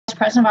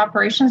President of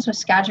Operations with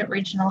Skagit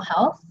Regional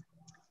Health,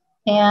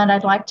 and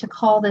I'd like to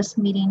call this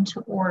meeting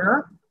to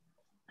order.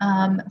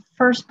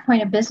 First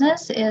point of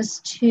business is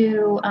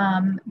to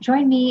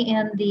join me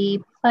in the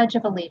Pledge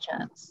of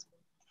Allegiance.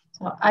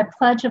 So I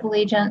pledge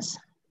allegiance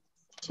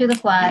to the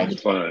flag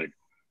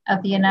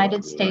of the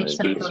United States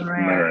of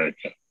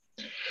America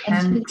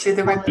and to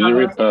the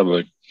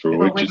republic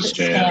for which it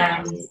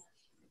stands,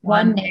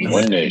 one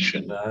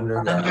nation,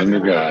 under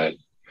God,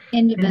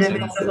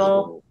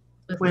 indivisible,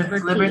 with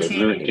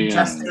liberty and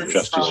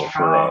justice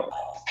for all.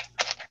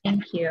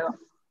 Thank you.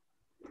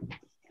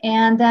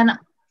 And then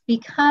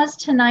because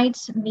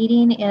tonight's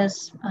meeting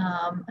is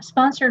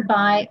sponsored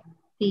by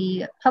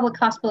the Public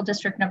Hospital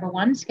District Number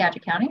 1,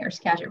 Skagit County, or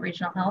Skagit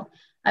Regional Health,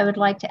 I would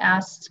like to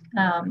ask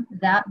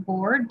that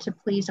board to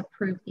please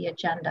approve the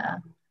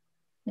agenda.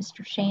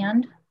 Mr.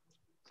 Shand?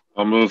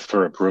 I'll move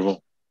for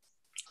approval.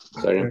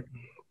 Second.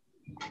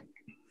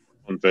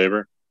 In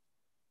favor?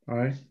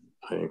 Aye.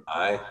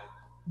 Aye.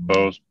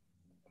 Opposed?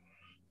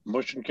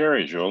 Motion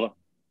carries, Yola.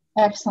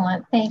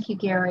 Excellent. Thank you,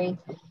 Gary.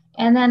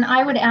 And then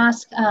I would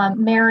ask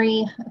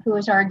Mary, who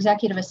is our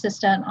executive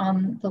assistant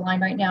on the line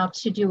right now,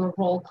 to do a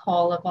roll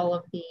call of all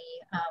of the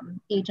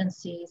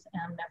agencies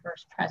and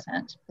members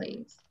present,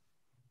 please.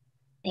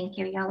 Thank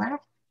you, Yola.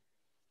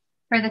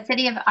 For the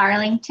City of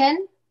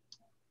Arlington,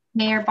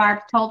 Mayor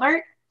Barb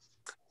Tolbert.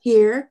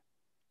 Here.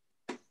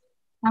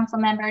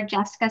 Councilmember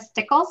Jessica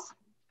Stickles.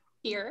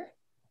 Here.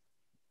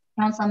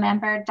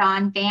 Councilmember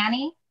Don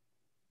Vanny.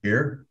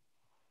 Here.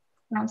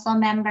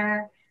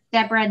 Councilmember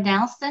Deborah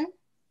Nelson.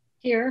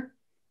 Here.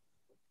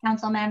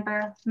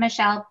 Councilmember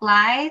Michelle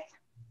Blythe.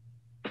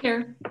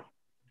 Here.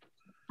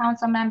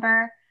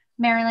 Councilmember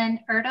Marilyn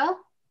Ertel.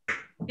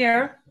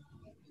 Here.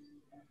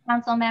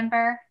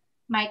 Councilmember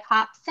Mike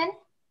Hobson.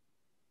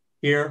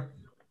 Here.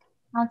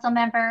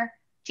 Councilmember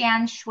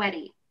Jan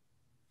Schweddy.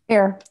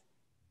 Here.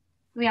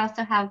 We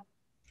also have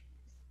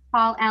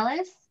Paul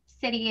Ellis,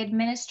 City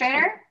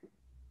Administrator.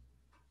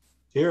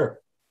 Here.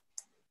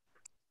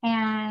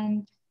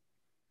 And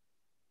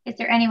is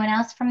there anyone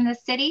else from the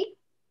city?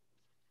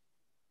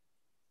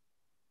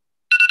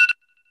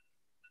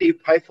 Steve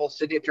Peifel,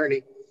 City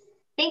Attorney.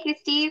 Thank you,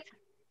 Steve.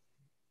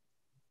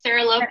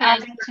 Sarah Lopez,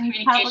 Arlington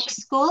Public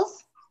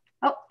Schools.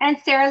 Oh, and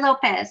Sarah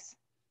Lopez.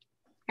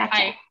 Gotcha.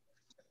 Hi.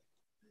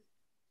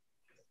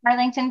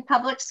 Arlington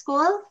Public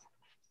Schools.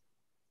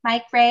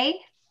 Mike Ray.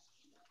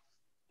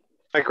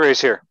 Mike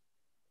Ray's here.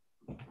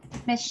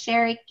 Miss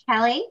Sherry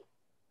Kelly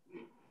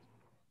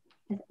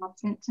is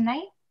absent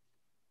tonight.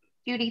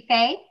 Judy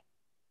Fay.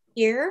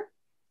 Here.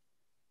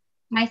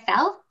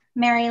 Myself,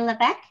 Mary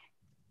Levesque.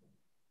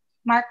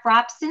 Mark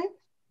Robson.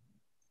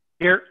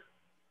 Here.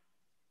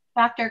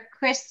 Dr.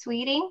 Chris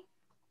Sweeting.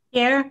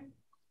 Here.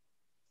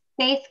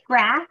 Faith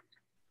Graff.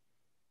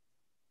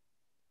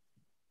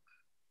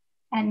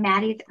 And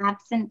Maddie's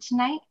absent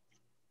tonight.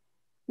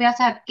 We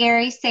also have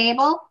Gary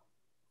Sable.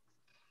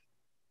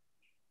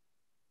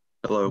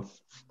 Hello.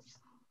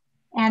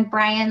 And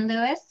Brian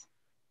Lewis.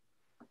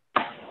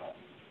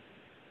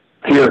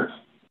 Here.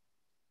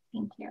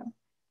 Thank you.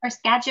 For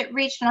Skagit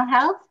Regional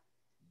Health,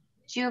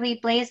 Julie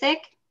Blazik.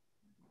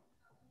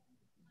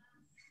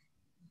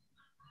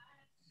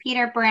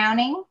 Peter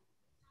Browning.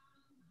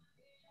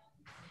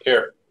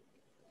 Here.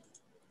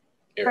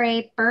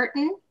 Gray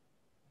Burton.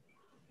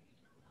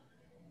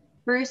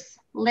 Bruce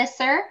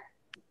Lisser.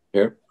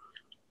 Here.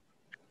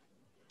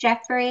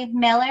 Jeffrey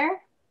Miller.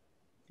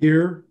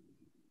 Here.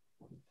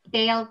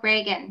 Dale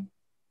Reagan.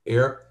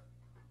 Here.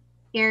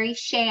 Gary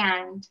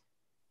Shand.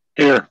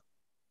 Here.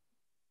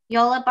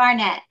 Yola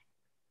Barnett.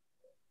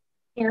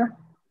 Here.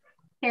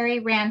 Carrie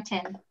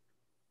Ranton.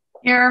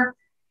 Here.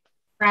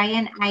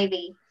 Brian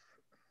Ivy.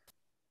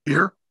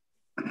 Here.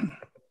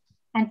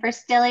 And for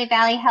Stille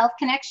Valley Health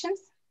Connections,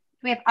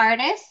 we have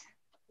Artis.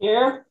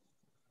 Here.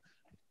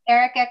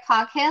 Erica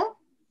Coghill.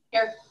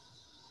 Here.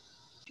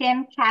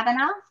 Tim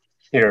Kavanaugh.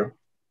 Here.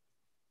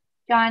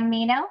 John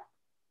Mino.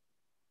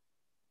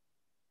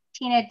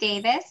 Tina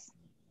Davis.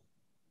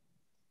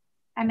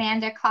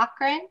 Amanda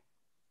Cochran.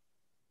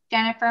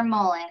 Jennifer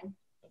Mullen.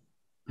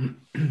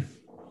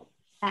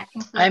 That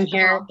concludes. I'm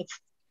here.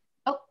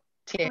 Oh,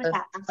 Tina,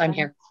 I'm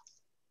here.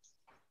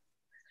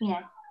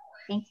 Yeah,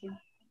 thank you.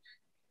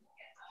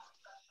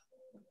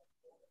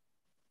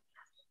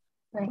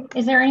 Great.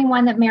 Is there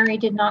anyone that Mary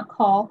did not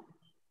call?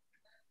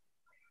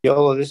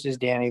 Yola, this is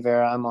Danny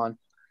Vera. I'm on.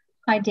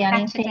 Hi,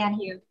 Danny.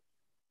 Thank you.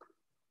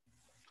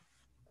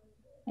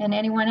 And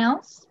anyone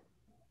else?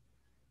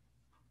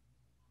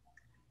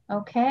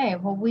 Okay,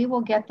 well, we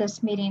will get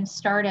this meeting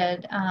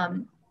started.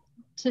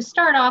 To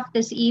start off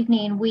this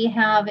evening, we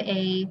have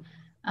a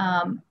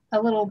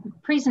little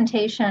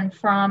presentation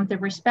from the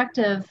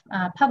respective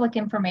public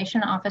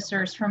information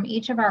officers from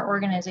each of our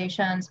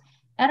organizations.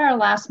 At our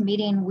last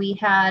meeting, we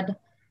had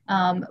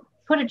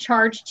put a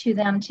charge to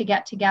them to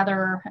get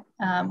together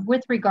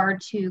with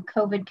regard to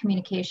COVID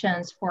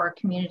communications for our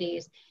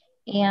communities.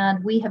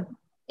 And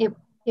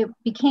it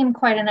became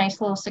quite a nice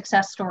little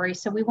success story.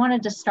 So we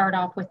wanted to start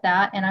off with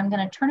that. And I'm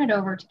going to turn it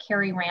over to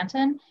Carrie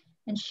Ranton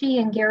And she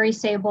and Gary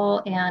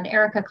Sable and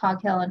Erica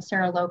Coghill and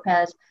Sarah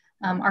Lopez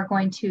are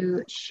going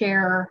to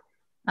share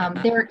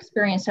their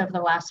experience over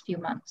the last few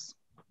months.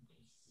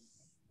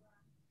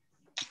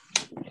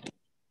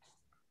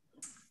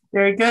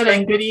 Very good,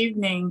 and good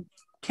evening.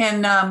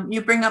 Can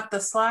you bring up the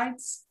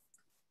slides?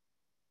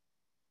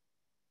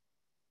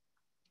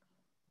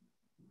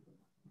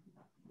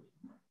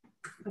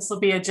 This will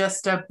be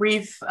just a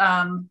brief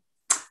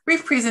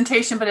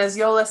presentation, but as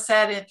Yola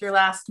said at your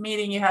last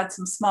meeting, you had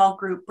some small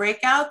group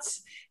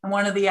breakouts. And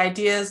one of the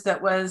ideas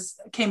that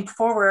came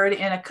forward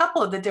in a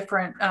couple of the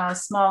different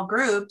small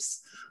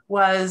groups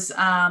was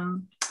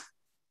the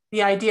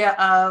idea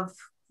of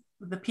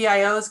the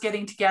PIOs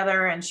getting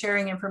together and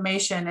sharing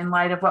information in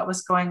light of what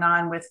was going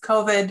on with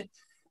COVID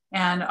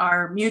and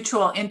our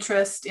mutual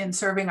interest in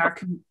serving our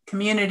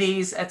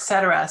communities, et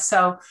cetera.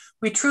 So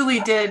we truly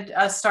did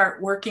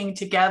start working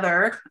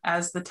together,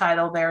 as the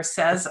title there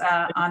says,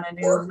 on a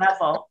new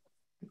level.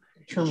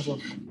 In terms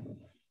of...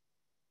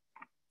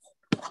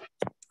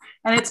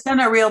 And it's been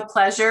a real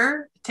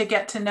pleasure to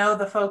get to know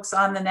the folks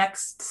on the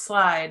next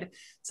slide.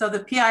 So the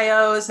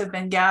PIOs have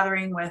been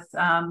gathering with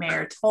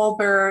Mayor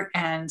Tolbert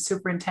and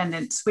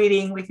Superintendent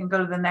Sweeting. We can go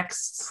to the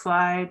next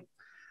slide,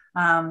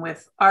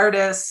 with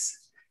artists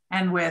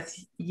and with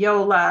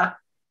Yola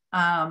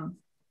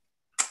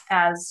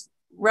as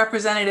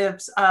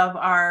representatives of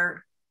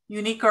our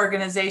unique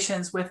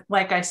organizations with,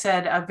 like I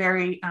said, a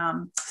very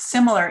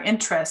similar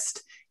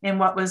interest in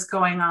what was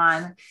going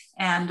on.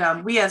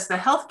 And we as the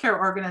healthcare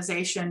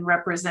organization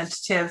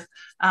representative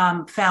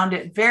found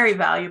it very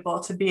valuable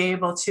to be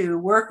able to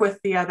work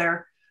with the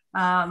other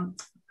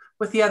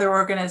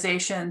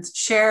organizations,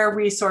 share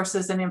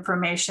resources and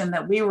information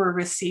that we were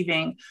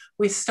receiving.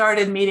 We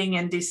started meeting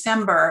in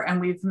December and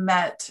we've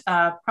met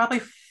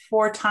probably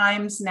 4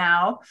 times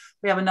now.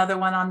 We have another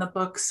one on the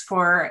books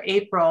for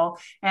April.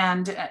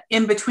 And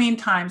in between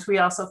times, we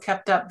also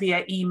kept up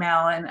via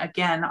email and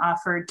again,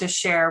 offered to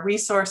share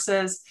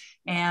resources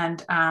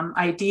and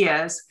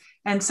ideas.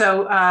 And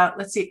so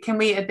let's see, can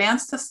we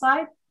advance the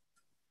slide?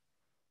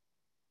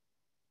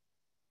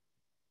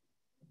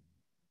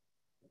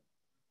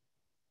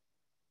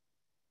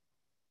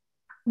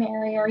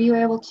 Mary, are you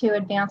able to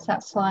advance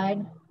that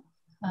slide?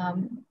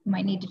 You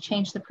might need to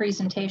change the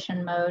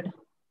presentation mode.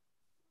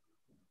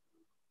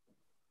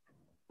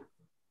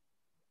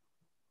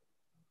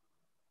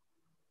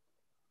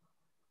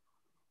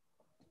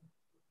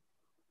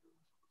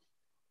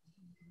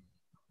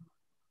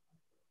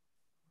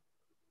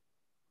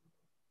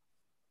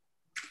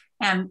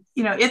 And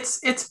you know,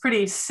 it's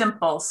pretty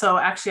simple. So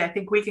actually, I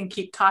think we can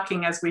keep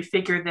talking as we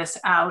figure this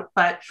out.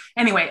 But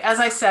anyway, as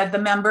I said, the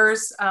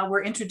members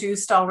were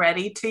introduced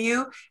already to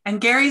you.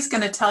 And Gary's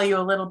going to tell you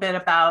a little bit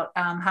about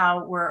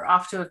how we're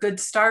off to a good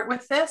start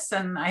with this.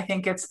 And I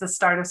think it's the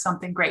start of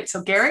something great.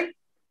 So Gary?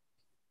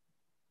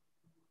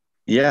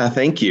 Yeah,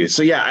 thank you.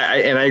 So yeah, I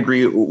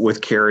agree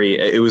with Carrie.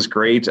 It was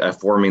great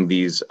forming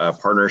these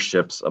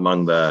partnerships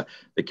among the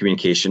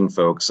communication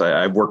folks.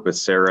 I've worked with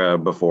Sarah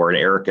before, and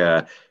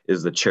Erica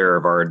is the chair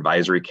of our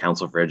advisory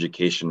council for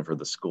education for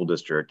the school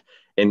district.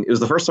 And it was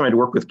the first time I'd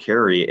worked with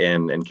Carrie,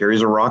 and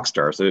Carrie's a rock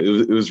star. So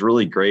it was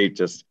really great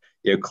just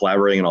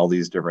collaborating on all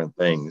these different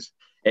things.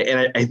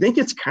 And I think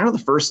it's kind of the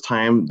first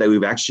time that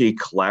we've actually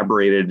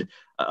collaborated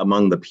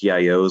among the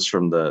PIOs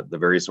from the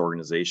various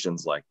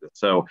organizations like this.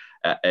 So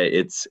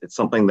it's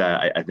something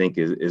that I think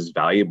is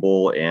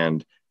valuable,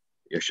 and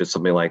should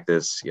something like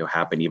this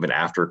happen even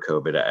after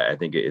COVID, I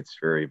think it's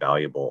very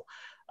valuable.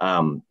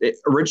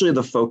 Originally,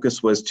 the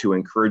focus was to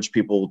encourage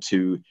people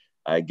to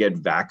get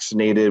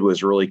vaccinated,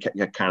 was really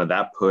kind of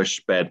that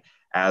push, but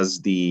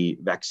as the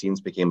vaccines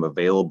became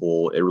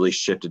available, it really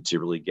shifted to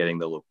really getting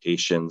the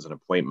locations and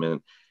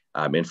appointment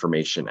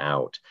information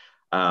out.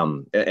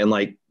 And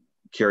like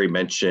Carrie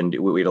mentioned,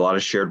 we had a lot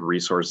of shared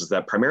resources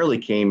that primarily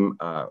came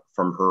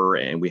from her,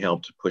 and we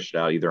helped push it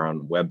out either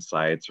on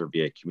websites or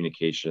via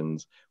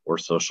communications or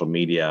social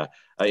media.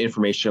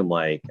 Information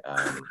like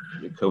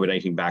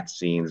COVID-19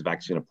 vaccines,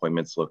 vaccine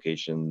appointments,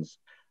 locations.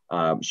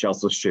 She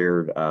also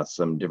shared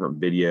some different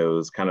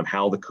videos, kind of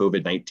how the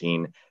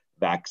COVID-19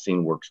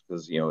 vaccine works,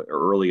 because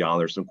early on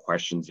there's some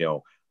questions,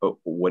 but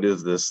what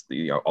is this?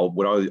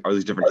 What are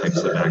these different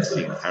types of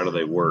vaccines? How do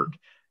they work?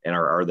 And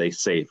are they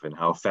safe? And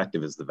how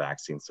effective is the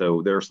vaccine?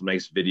 So there are some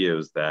nice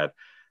videos that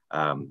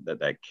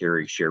that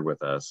Carrie shared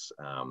with us.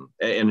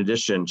 In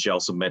addition, she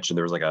also mentioned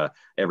there was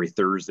every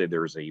Thursday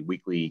there's a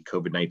weekly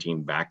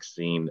COVID-19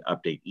 vaccine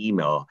update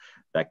email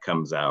that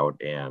comes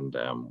out, and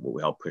we'll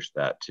help push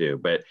that too.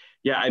 But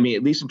yeah, I mean,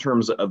 at least in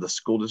terms of the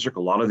school district,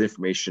 a lot of the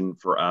information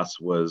for us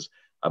was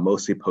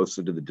mostly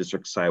posted to the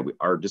district site.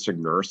 Our district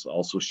nurse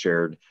also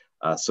shared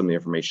some of the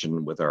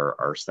information with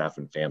our staff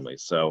and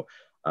families. So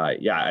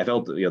yeah, I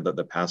felt that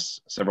the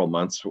past several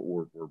months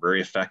were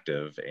very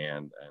effective,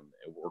 and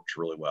it worked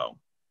really well.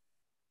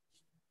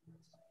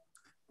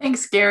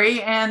 Thanks,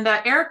 Gary. And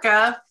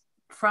Erica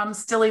from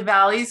Stille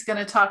Valley is going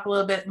to talk a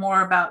little bit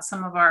more about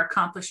some of our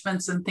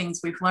accomplishments and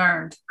things we've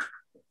learned.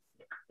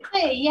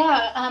 Hi,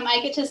 yeah, I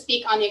get to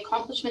speak on the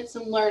accomplishments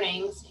and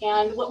learnings.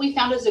 And what we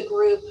found as a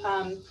group,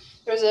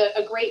 there was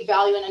a great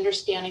value in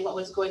understanding what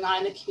was going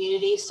on in the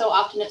community. So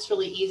often it's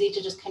really easy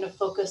to just kind of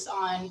focus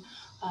on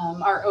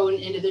our own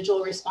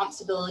individual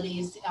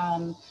responsibilities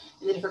in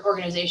the different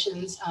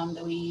organizations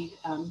that we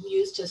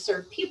use to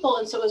serve people.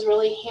 And so it was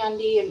really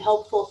handy and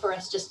helpful for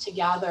us just to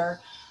gather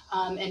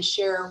and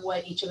share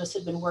what each of us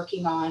had been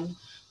working on.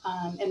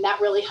 And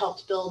that really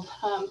helped build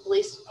at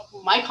least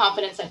my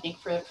confidence, I think,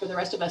 for the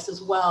rest of us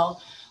as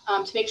well,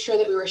 to make sure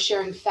that we were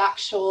sharing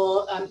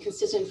factual,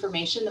 consistent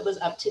information that was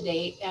up to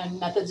date, and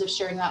methods of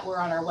sharing that were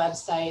on our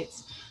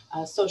websites,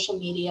 social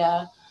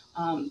media,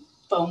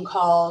 phone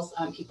calls,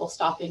 people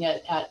stopping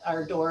at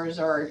our doors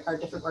or our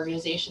different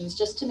organizations,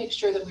 just to make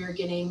sure that we were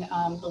getting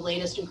the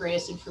latest and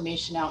greatest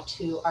information out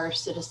to our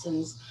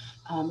citizens,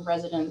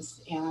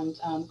 residents, and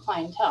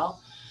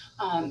clientele.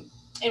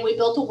 And we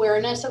built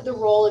awareness of the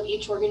role of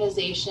each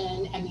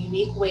organization and the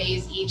unique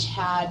ways each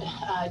had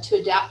to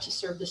adapt to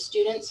serve the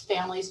students,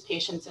 families,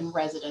 patients, and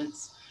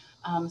residents.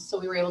 So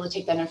we were able to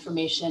take that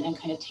information and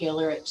kind of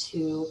tailor it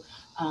to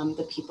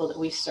the people that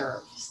we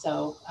serve.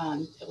 So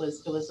it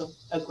was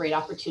a great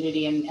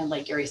opportunity. And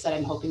like Gary said,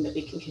 I'm hoping that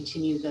we can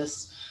continue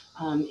this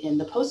in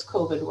the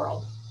post-COVID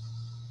world.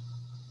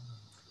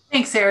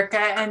 Thanks, Erica.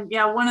 And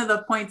yeah, one of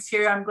the points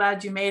here, I'm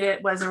glad you made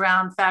it, was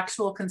around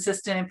factual,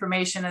 consistent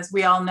information. As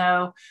we all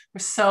know,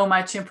 there's so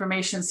much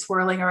information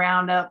swirling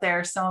around out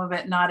there, some of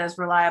it not as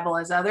reliable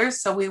as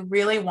others. So we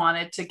really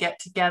wanted to get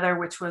together,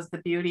 which was the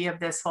beauty of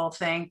this whole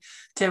thing,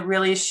 to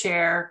really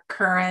share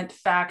current,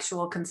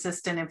 factual,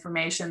 consistent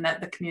information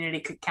that the community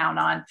could count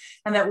on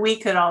and that we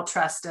could all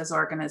trust as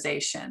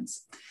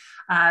organizations.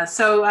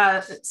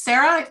 So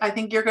Sarah, I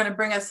think you're going to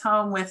bring us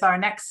home with our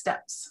next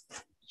steps.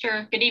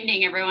 Sure. Good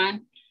evening,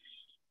 everyone.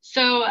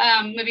 So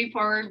moving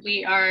forward,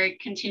 we are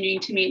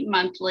continuing to meet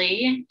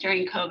monthly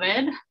during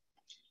COVID.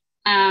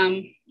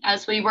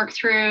 As we work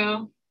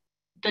through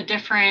the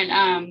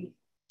different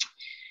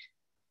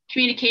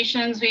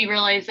communications, we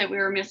realized that we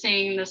were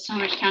missing the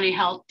Snohomish County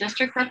Health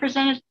District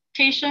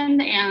representation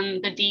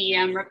and the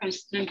DEM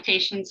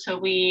representation. So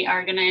we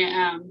are going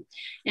to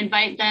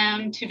invite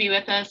them to be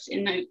with us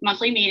in the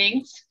monthly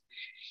meetings.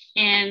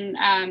 And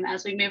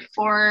as we move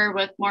forward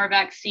with more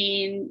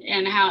vaccine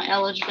and how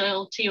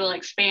eligibility will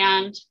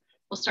expand,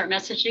 we'll start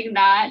messaging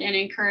that and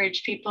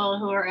encourage people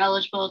who are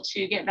eligible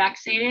to get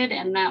vaccinated.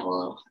 And that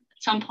will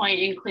at some point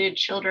include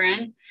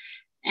children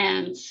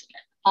and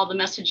all the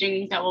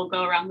messaging that will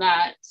go around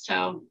that.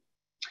 So,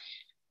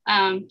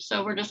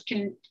 so we're just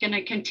going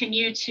to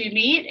continue to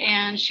meet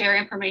and share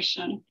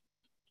information.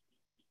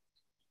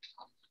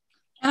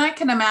 And I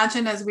can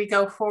imagine as we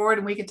go forward,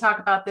 and we can talk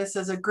about this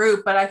as a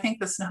group, but I think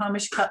the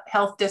Snohomish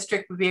Health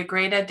District would be a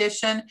great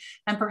addition.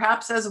 And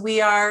perhaps as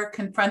we are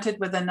confronted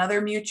with another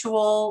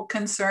mutual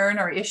concern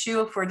or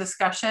issue for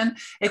discussion,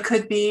 it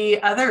could be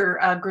other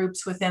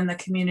groups within the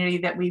community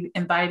that we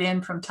invite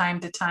in from time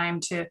to time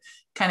to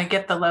kind of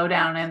get the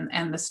lowdown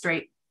and the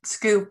straight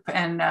scoop,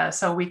 and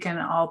so we can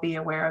all be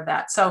aware of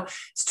that. So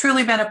it's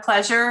truly been a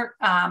pleasure.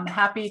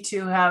 Happy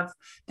to have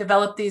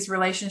developed these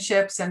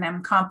relationships, and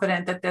I'm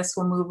confident that this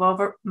will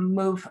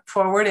move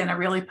forward in a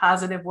really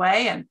positive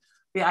way. And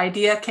the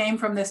idea came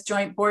from this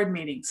joint board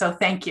meeting. So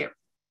thank you.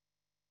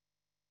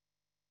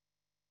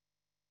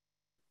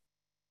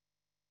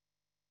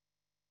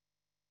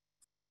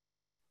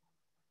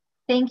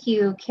 Thank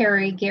you,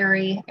 Carrie,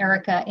 Gary,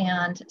 Erica,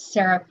 and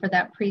Sarah for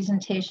that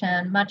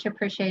presentation. Much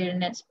appreciated,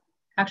 and it's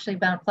actually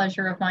been a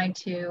pleasure of mine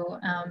to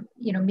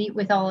meet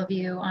with all of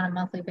you on a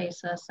monthly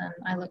basis, and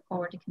I look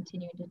forward to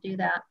continuing to do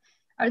that.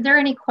 Are there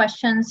any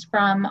questions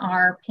from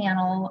our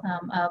panel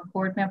of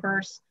board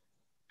members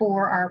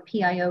for our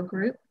PIO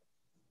group?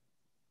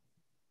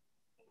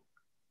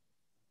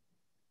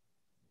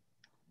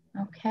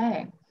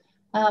 Okay,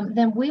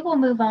 then we will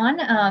move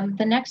on.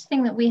 The next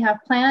thing that we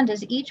have planned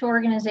is each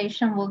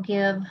organization will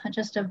give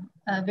just a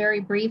very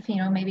brief,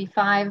 maybe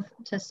 5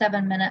 to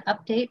 7 minute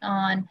update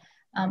on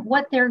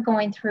what they're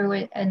going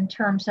through in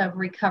terms of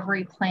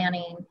recovery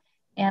planning.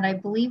 And I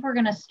believe we're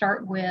going to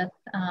start with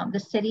the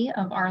city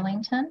of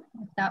Arlington,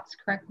 if that's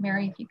correct.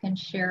 Mary, if you can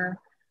share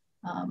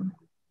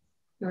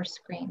your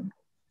screen.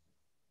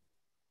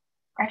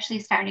 We're actually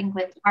starting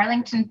with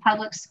Arlington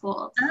Public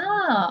Schools.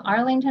 Ah,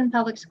 Arlington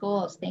Public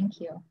Schools, thank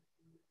you.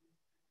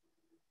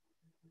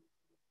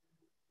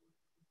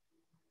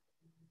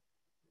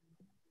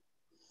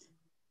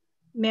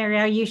 Mary,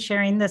 are you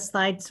sharing the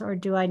slides or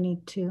do I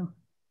need to?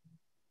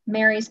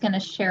 Mary's going to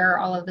share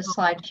all of the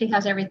slides. She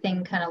has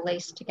everything kind of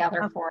laced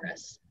together for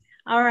us.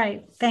 All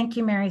right. Thank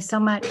you, Mary, so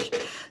much.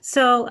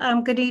 So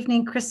good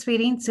evening, Chris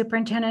Sweeting,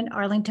 Superintendent,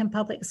 Arlington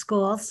Public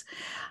Schools.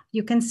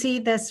 You can see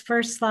this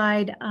first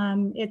slide.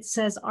 It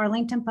says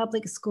Arlington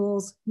Public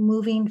Schools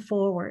moving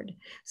forward.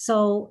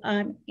 So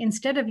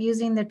instead of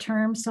using the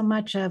term so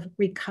much of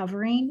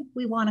recovering,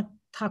 we want to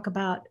talk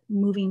about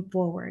moving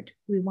forward.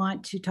 We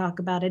want to talk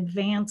about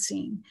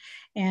advancing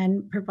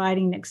and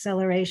providing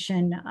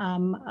acceleration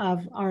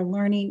of our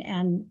learning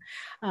and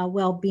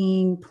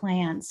well-being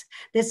plans.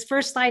 This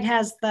first slide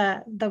has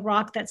the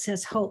rock that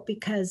says hope,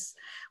 because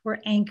we're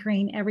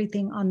anchoring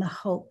everything on the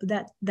hope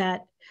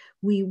that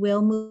we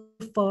will move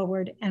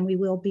forward and we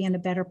will be in a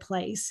better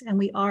place. And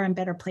we are in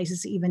better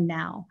places even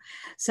now.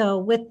 So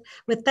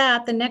with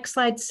that, the next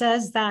slide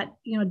says that,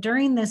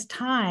 during this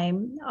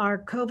time,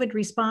 our COVID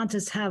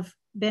responses have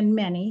been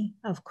many,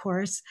 of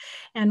course.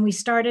 And we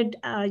started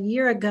a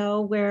year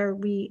ago where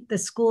the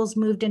schools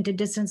moved into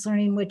distance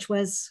learning, which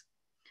was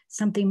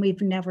something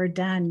we've never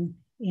done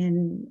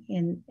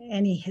in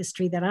any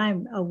history that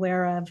I'm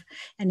aware of.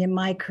 And in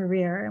my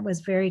career, it was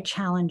very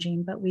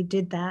challenging, but we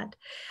did that.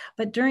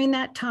 But during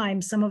that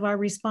time, some of our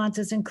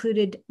responses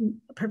included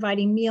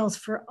providing meals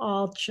for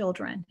all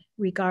children,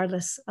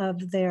 regardless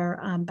of their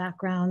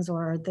backgrounds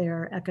or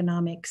their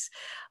economics.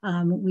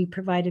 We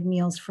provided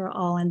meals for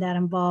all, and that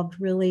involved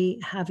really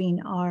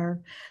having our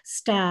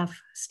staff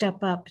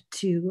step up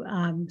to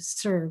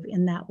serve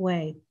in that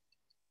way.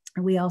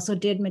 We also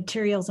did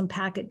materials and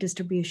packet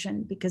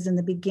distribution because in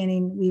the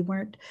beginning we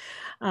weren't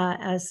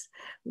as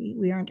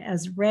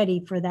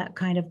ready for that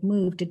kind of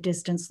move to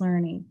distance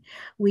learning.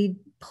 We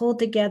pulled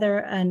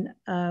together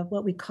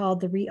what we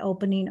called the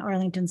Reopening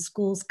Arlington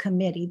Schools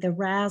Committee, the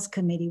RAS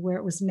committee, where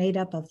it was made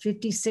up of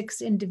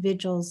 56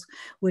 individuals,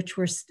 which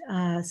were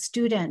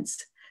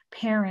students,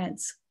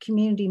 parents,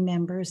 community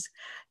members,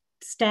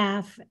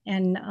 staff,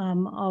 and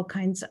all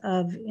kinds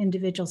of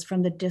individuals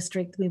from the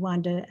district. We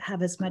wanted to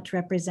have as much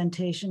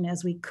representation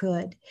as we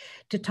could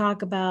to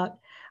talk about,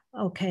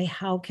 okay,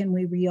 how can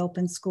we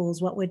reopen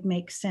schools? What would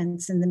make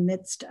sense in the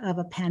midst of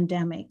a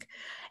pandemic?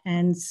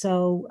 And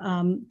so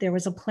there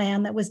was a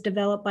plan that was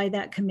developed by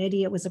that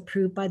committee. It was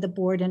approved by the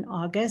board in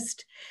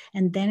August.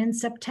 And then in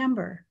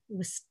September, it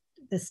was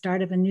the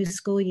start of a new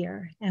school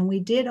year. And we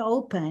did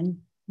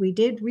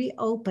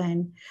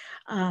reopen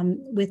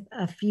with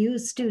a few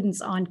students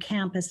on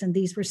campus, and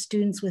these were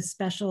students with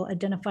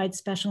identified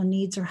special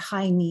needs or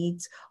high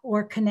needs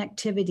or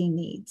connectivity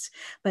needs.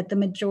 But the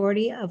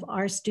majority of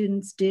our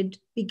students did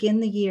begin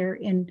the year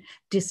in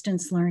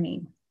distance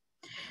learning.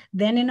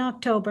 Then in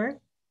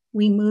October,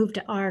 we moved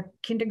our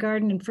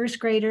kindergarten and first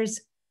graders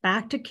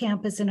back to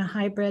campus in a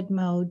hybrid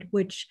mode,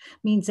 which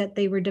means that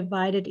they were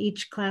divided,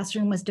 each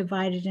classroom was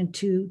divided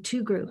into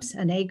two groups,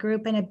 an A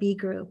group and a B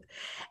group.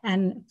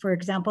 And for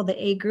example,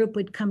 the A group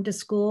would come to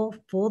school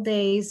full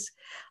days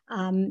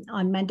on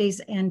Mondays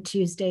and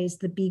Tuesdays.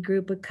 The B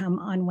group would come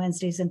on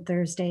Wednesdays and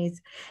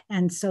Thursdays.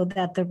 And so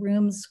that there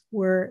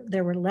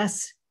were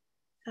less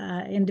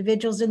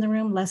individuals in the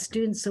room, less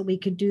students, so we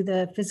could do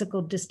the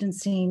physical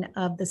distancing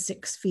of the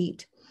 6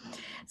 feet.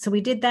 So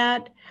we did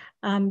that.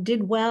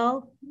 Did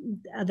well.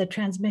 The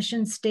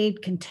transmission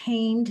stayed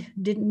contained.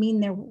 Didn't mean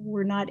there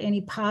were not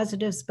any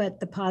positives, but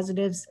the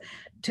positives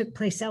took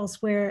place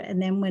elsewhere.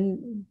 And then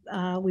when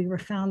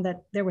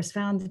there was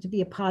found to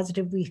be a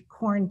positive, we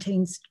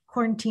quarantined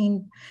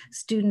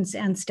students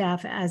and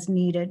staff as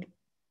needed.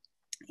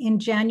 In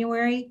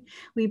January,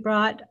 we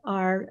brought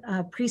our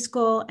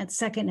preschool and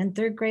second and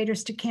third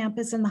graders to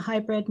campus in the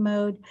hybrid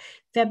mode.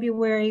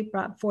 February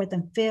brought fourth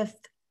and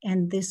fifth.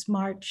 And this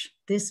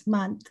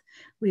month,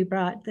 we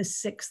brought the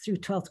 6th through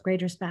 12th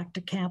graders back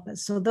to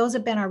campus. So those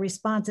have been our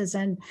responses.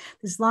 And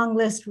this long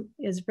list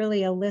is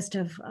really a list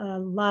of a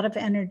lot of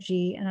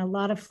energy and a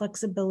lot of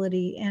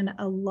flexibility and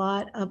a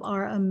lot of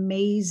our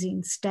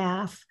amazing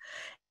staff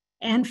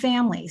and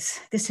families.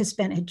 This has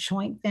been a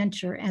joint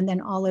venture, and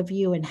then all of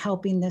you in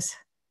helping this,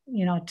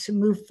 to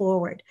move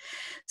forward.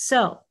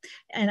 So,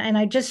 and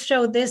I just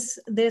show this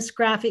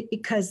graphic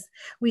because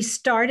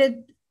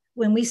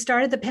when we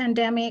started the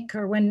pandemic,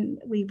 or when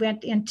we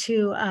went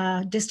into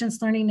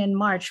distance learning in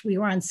March, we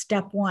were on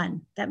step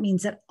 1. That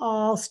means that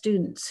all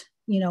students,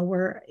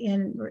 were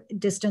in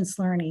distance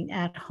learning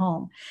at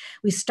home.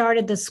 We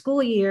started the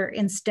school year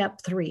in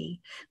step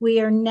 3. We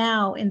are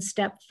now in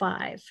step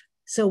 5.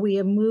 So we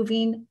are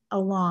moving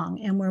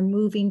along and we're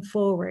moving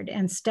forward.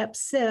 And step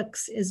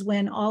 6 is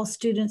when all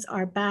students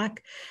are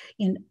back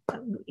in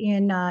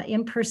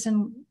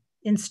in-person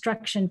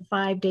instruction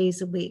 5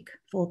 days a week,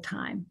 full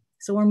time.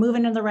 So we're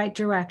moving in the right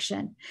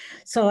direction.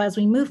 So as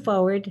we move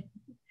forward,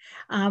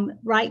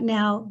 right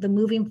now, the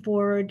moving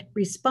forward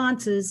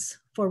responses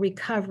for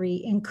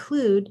recovery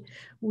include,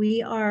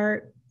 we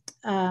are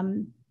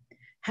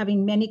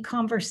having many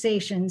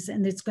conversations,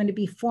 and it's going to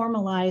be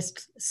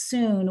formalized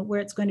soon, where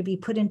it's going to be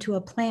put into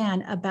a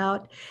plan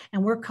about,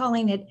 and we're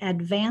calling it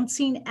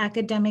Advancing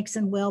Academics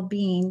and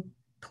Wellbeing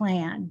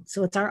Plan.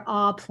 So it's our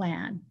AW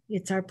plan.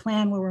 It's our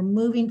plan where we're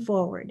moving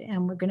forward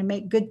and we're going to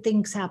make good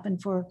things happen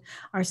for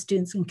our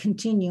students and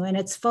continue. And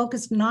it's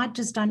focused not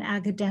just on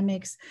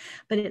academics,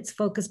 but it's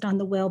focused on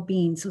the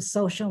well-being, so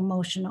social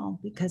emotional,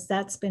 because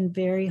that's been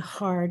very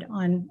hard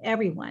on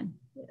everyone,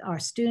 our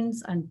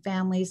students, on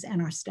families,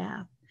 and our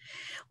staff.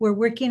 We're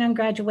working on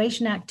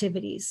graduation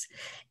activities.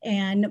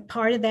 And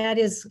part of that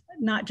is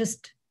not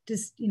just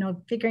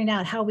figuring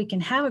out how we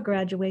can have a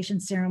graduation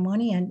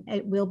ceremony, and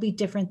it will be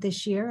different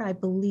this year. I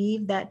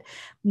believe that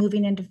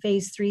moving into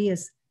phase 3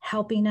 is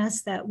helping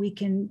us, that we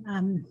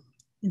can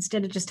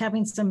instead of just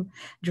having some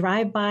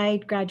drive-by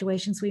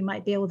graduations, we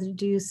might be able to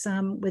do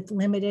some with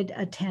limited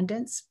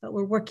attendance, but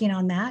we're working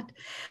on that.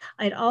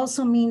 It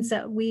also means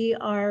that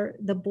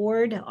the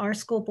board, our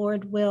school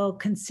board, will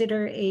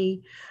consider a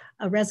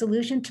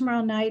resolution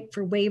tomorrow night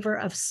for waiver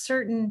of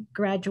certain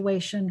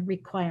graduation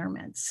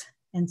requirements.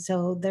 And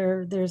so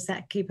there's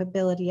that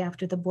capability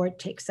after the board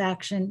takes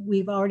action.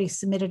 We've already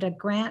submitted a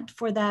grant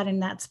for that,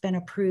 and that's been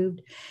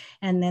approved.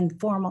 And then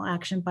formal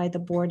action by the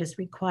board is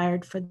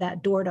required for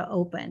that door to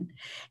open.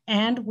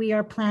 And we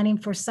are planning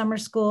for summer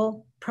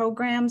school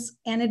programs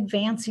and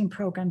advancing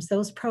programs,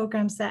 those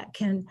programs that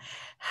can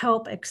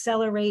help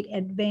accelerate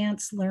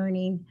advanced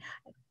learning,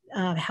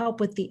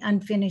 help with the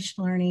unfinished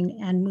learning,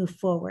 and move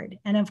forward.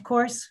 And of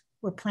course,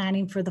 we're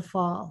planning for the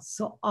fall.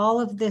 So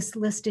all of this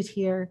listed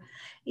here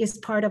is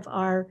part of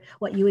our,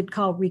 what you would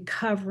call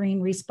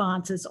recovering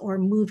responses or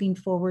moving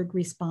forward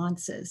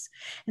responses.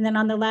 And then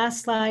on the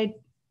last slide,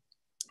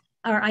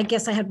 or I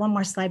guess I had one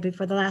more slide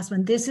before the last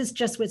one. This is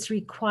just what's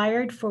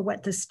required for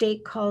what the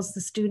state calls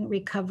the Student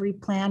Recovery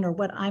Plan, or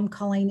what I'm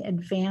calling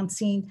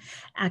Advancing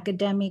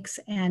Academics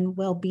and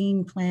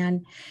Wellbeing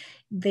Plan.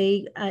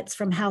 It's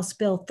from House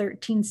Bill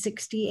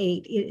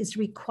 1368. It is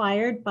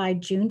required by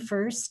June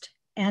 1st.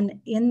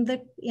 And in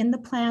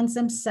the plans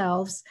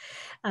themselves,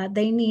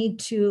 they need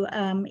to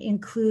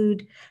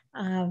include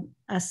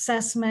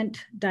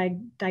assessment,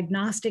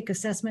 diagnostic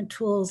assessment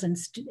tools and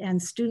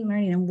student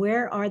learning, and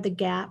where are the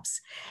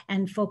gaps,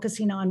 and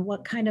focusing on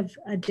what kind of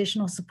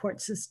additional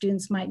supports the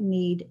students might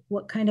need,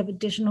 what kind of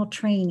additional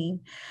training,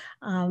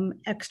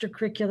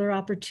 extracurricular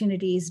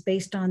opportunities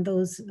based on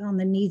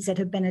the needs that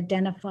have been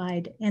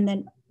identified, and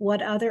then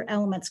what other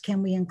elements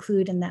can we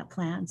include in that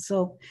plan.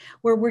 So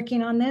we're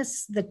working on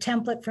this. The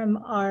template from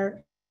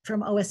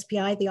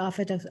OSPI, the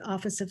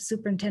Office of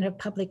Superintendent of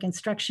Public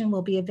Instruction,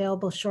 will be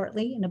available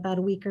shortly in about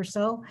a week or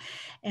so,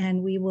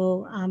 and we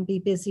will be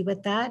busy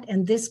with that.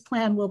 And this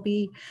plan will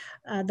be,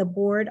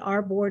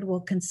 our board will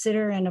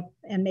consider and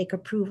make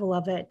approval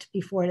of it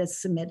before it is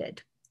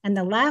submitted. And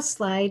the last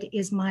slide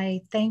is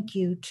my thank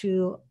you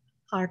to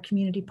our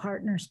community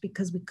partners,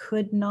 because we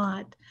could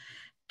not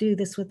do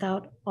this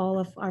without all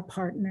of our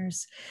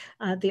partners.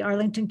 The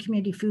Arlington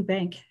Community Food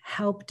Bank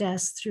helped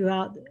us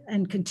throughout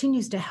and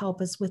continues to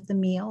help us with the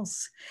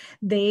meals.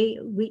 We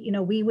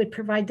would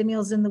provide the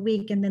meals in the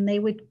week, and then they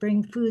would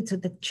bring food so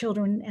the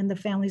children and the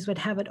families would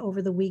have it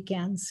over the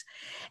weekends.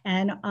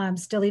 And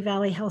Stille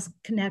Valley Health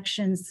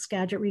Connections,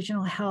 Skagit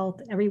Regional Health,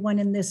 everyone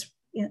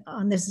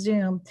on this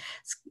Zoom,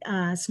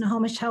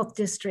 Snohomish Health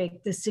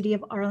District, the City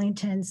of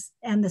Arlington,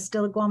 and the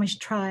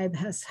Stillaguamish Tribe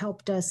has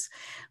helped us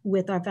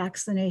with our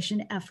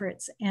vaccination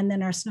efforts. And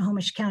then our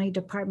Snohomish County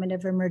Department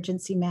of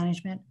Emergency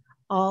Management,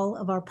 all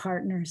of our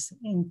partners,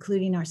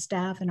 including our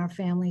staff and our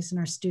families and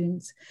our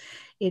students.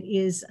 It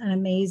is an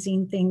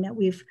amazing thing that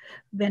we've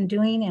been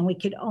doing, and we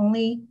could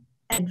only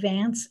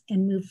advance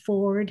and move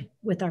forward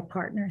with our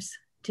partners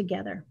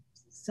together.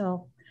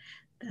 So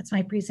that's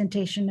my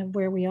presentation of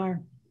where we are.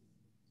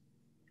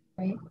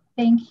 Great,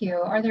 thank you.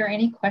 Are there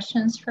any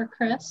questions for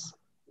Chris?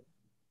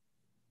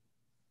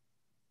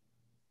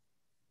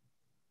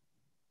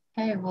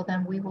 Okay, well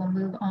then we will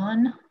move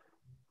on.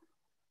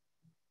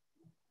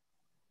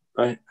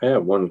 I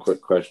have one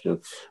quick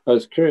question. I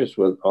was curious,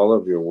 with all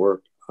of your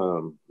work,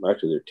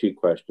 actually there are two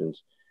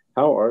questions.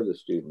 How are the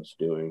students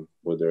doing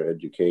with their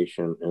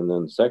education? And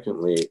then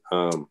secondly,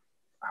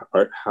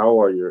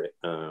 how are your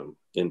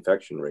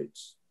infection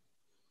rates?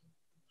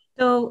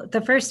 So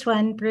the first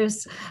one,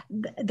 Bruce,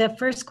 the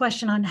first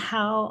question on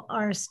how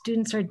our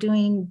students are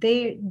doing,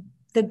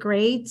 the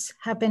grades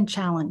have been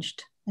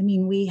challenged. I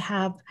mean, we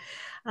have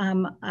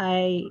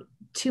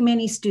too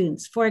many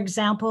students. For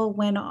example,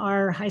 when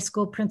our high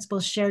school principal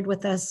shared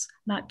with us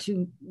not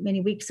too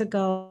many weeks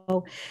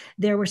ago,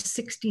 there were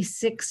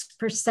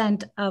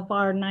 66% of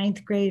our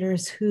ninth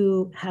graders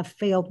who have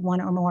failed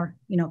one or more,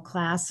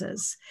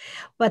 classes.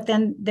 But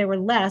then there were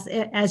less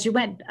as you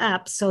went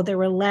up. So there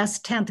were less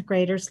 10th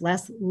graders,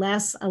 less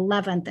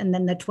 11th, and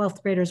then the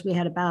 12th graders we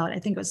had about, I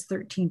think it was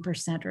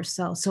 13% or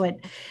so. So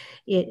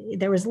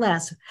there was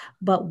less,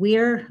 but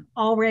we're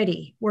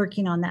already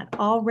working on that.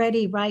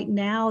 Already right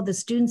now, the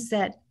students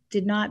that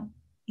did not,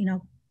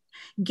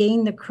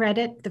 gain the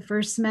credit the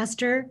first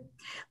semester,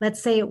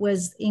 let's say it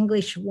was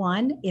English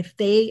 1, if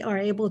they are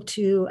able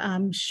to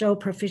show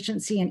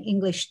proficiency in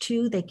English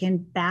 2, they can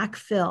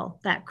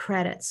backfill that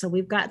credit. So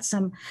we've got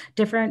some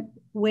different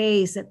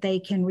ways that they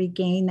can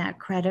regain that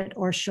credit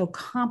or show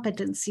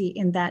competency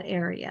in that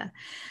area.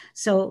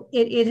 So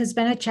it has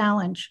been a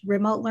challenge.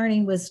 Remote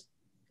learning was,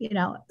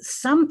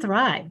 some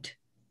thrived,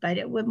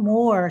 but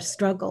more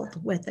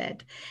struggled with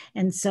it.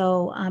 And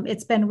so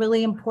it's been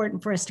really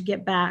important for us to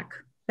get back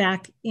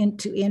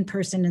into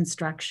in-person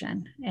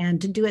instruction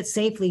and to do it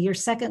safely. Your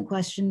second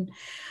question,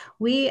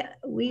 we've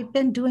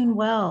been doing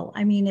well.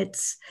 I mean,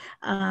 it's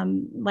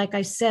like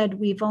I said,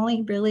 we've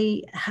only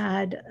really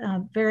had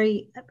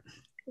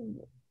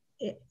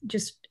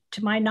just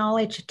to my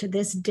knowledge to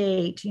this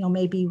date,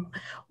 maybe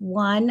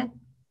one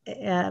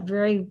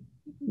very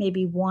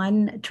maybe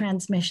one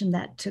transmission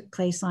that took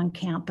place on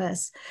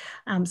campus.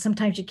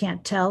 Sometimes you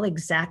can't tell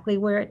exactly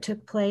where it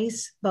took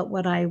place, but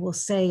what I will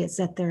say is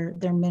that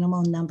they're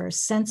minimal numbers.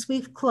 Since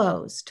we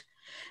closed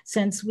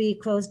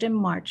in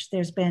March,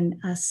 there's been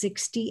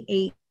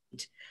 68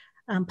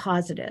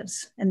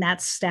 positives, and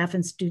that's staff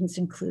and students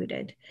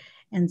included.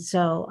 And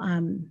so,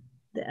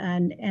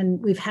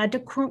 and we've had to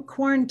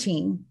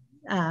quarantine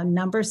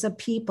numbers of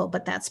people,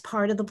 but that's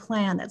part of the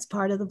plan. That's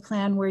part of the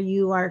plan where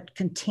you are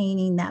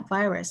containing that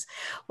virus.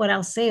 What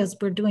I'll say is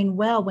we're doing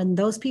well. When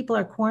those people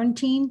are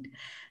quarantined,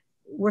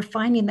 we're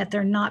finding that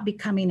they're not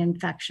becoming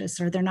infectious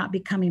or they're not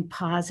becoming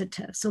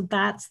positive. So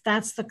that's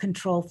the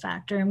control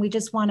factor. And we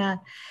just want to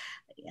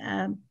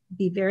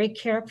be very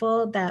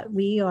careful that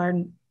we are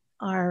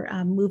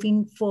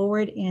moving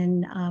forward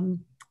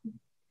in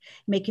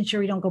making sure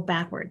we don't go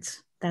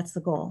backwards. That's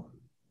the goal.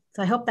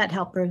 So I hope that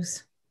helped,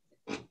 Bruce.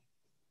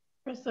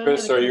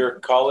 Chris, are your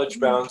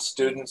college-bound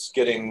students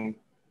getting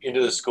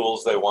into the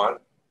schools they want?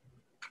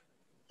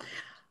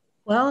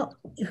 Well,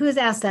 who's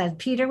asked that?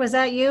 Peter, was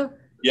that you?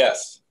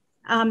 Yes.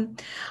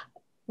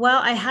 Well,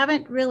 I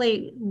haven't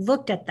really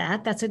looked at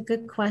that. That's a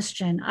good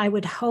question. I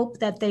would hope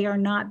that they are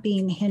not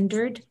being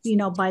hindered,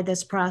 by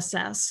this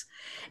process.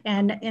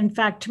 And in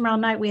fact, tomorrow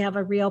night we have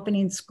a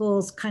reopening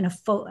schools kind of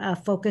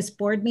focus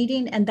board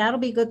meeting, and that'll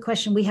be a good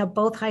question. We have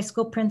both high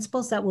school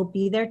principals that will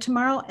be there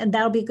tomorrow, and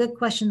that'll be a good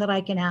question that I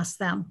can ask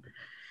them.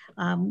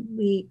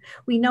 We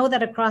know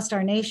that across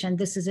our nation,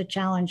 this is a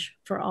challenge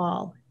for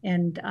all.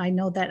 And I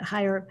know that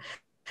higher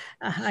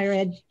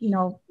ed,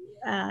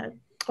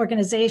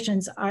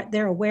 organizations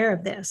they're aware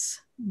of this,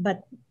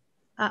 but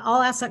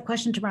I'll ask that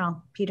question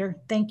tomorrow, Peter.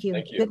 Thank you.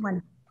 Thank you. Good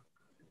one.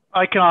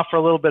 I can offer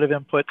a little bit of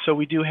input. So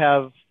we do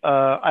have,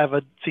 I have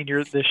a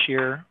senior this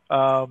year,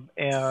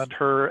 and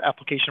her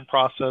application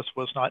process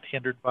was not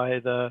hindered by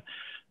the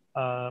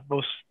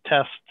most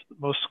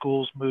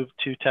schools moved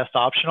to test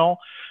optional.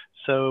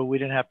 So we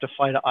didn't have to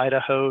fly to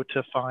Idaho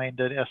to find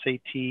an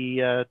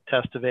SAT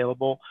test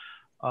available.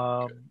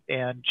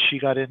 And she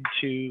got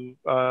into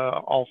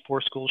all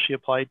 4 schools she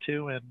applied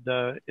to,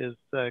 and is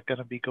going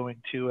to be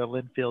going to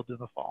Linfield in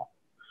the fall.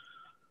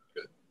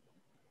 Good.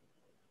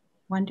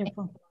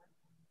 Wonderful.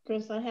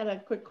 Chris, I had a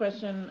quick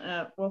question.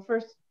 Well,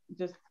 first,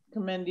 just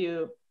commend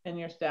you and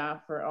your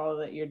staff for all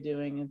that you're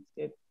doing.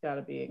 It's got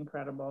to be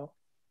incredible.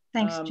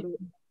 Thanks. I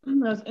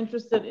was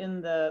interested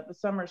in the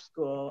summer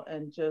school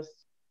and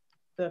just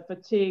the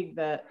fatigue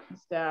that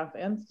staff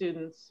and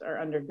students are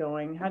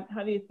undergoing.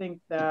 How do you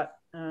think that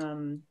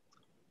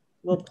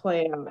will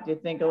play out? Do you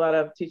think a lot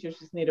of teachers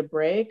just need a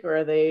break, or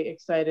are they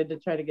excited to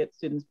try to get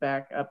students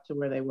back up to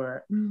where they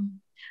were?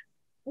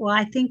 Well,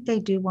 I think they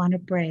do want a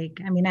break.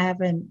 I mean,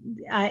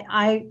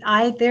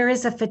 there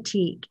is a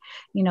fatigue,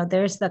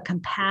 there's the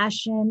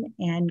compassion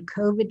and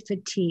COVID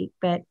fatigue,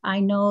 but I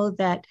know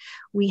that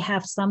we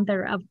have some that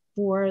are up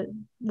for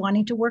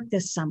wanting to work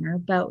this summer,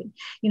 but,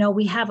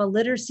 we have a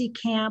literacy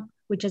camp,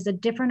 which is a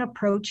different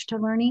approach to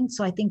learning.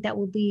 So I think that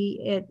will be,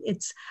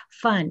 it's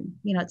fun.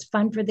 It's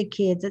fun for the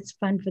kids. It's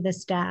fun for the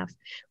staff.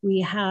 We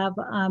have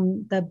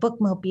the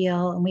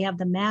bookmobile and we have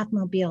the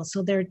mathmobile.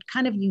 So they're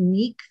kind of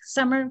unique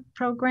summer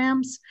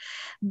programs,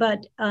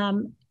 but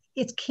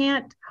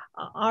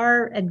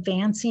our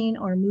advancing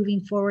or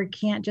moving forward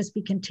can't just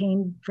be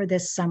contained for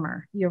this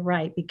summer. You're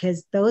right,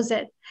 because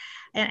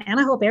and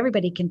I hope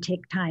everybody can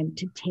take time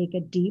to take a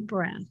deep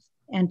breath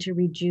and to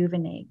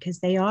rejuvenate, because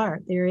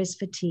there is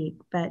fatigue,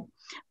 but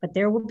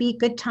there will be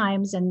good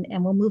times, and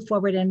we'll move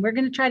forward. And we're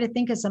going to try to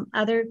think of some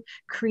other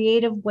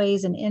creative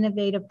ways and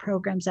innovative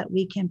programs that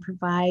we can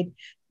provide,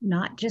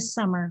 not just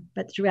summer,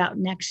 but throughout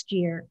next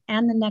year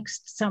and the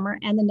next summer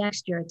and the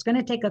next year. It's going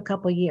to take a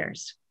couple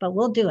years, but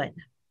we'll do it.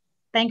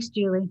 Thanks,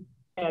 Julie.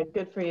 Yeah,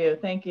 good for you.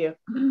 Thank you.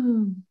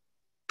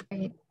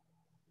 Great.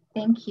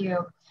 Thank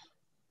you.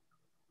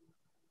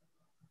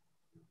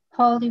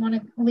 Paul, do you want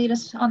to lead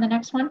us on the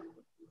next one?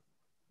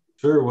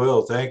 Sure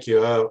will. Thank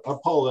you. I'm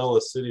Paul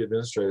Ellis, City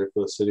Administrator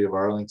for the City of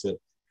Arlington.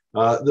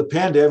 The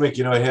pandemic,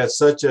 it had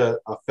such an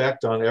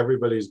effect on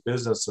everybody's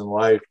business and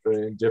life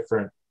in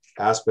different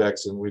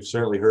aspects. And we've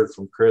certainly heard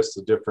from Chris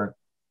the different,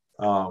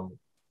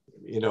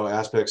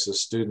 aspects of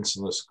students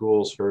in the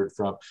schools heard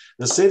from.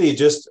 The city,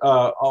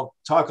 I'll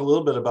talk a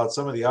little bit about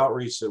some of the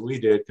outreach that we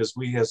did, because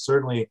we have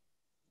certainly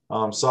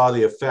saw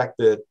the effect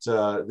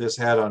that this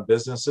had on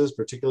businesses,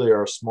 particularly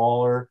our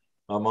smaller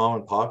mom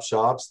and pop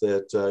shops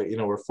that,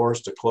 were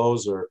forced to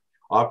close or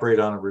operate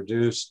on a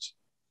reduced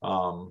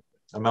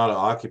amount of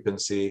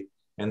occupancy,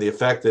 and the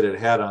effect that it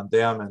had on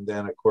them, and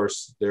then of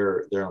course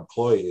their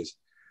employees.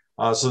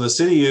 So the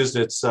city used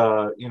its,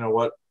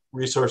 what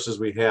resources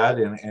we had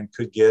and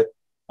could get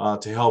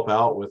to help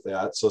out with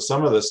that. So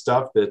some of the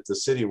stuff that the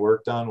city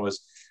worked on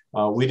was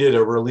we did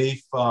a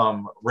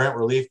rent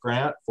relief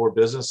grant for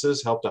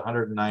businesses, helped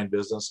 109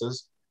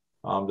 businesses.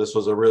 This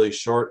was a really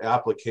short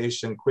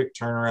application, quick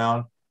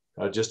turnaround,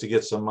 just to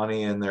get some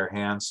money in their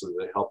hands so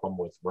that help them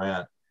with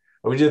rent.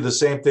 We did the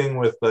same thing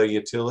with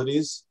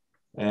utilities,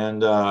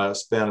 and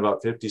spent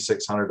about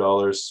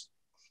 $5,600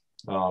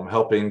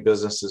 helping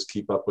businesses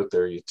keep up with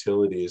their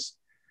utilities.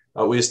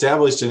 We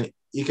established an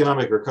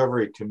economic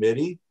recovery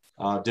committee,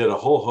 did a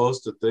whole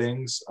host of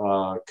things,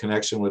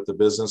 connection with the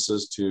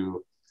businesses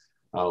to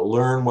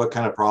learn what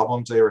kind of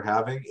problems they were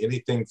having,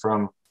 anything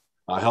from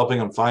helping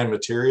them find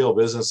material,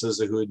 businesses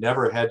who had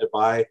never had to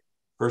buy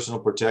personal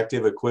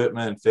protective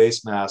equipment,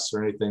 face masks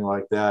or anything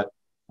like that,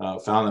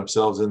 found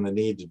themselves in the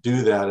need to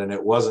do that. And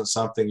it wasn't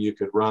something you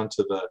could run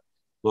to the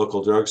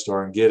local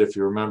drugstore and get. If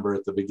you remember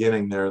at the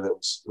beginning there, that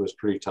was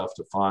pretty tough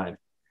to find.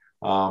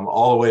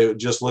 All the way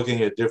just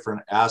looking at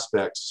different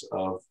aspects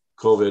of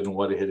COVID and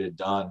what it had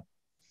done,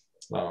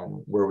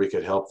 where we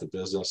could help the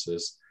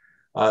businesses.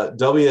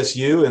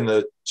 WSU and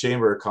the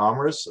Chamber of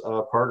Commerce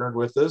partnered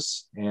with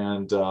us,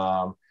 and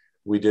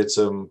we did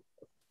some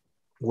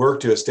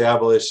work to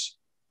establish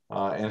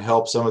and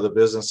help some of the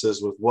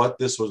businesses with what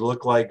this would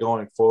look like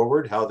going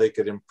forward, how they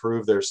could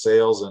improve their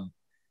sales in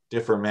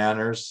different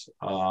manners.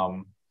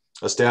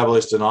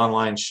 Established an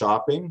online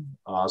shopping,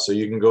 so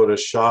you can go to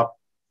Shop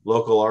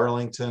Local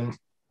Arlington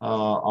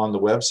on the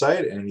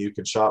website, and you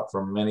can shop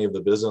from many of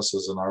the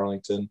businesses in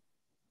Arlington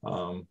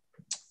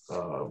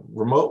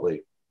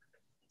remotely.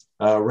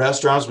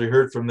 Restaurants, we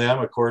heard from them,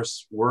 of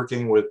course,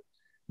 working with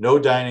no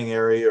dining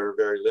area or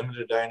very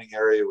limited dining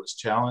area was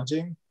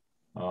challenging.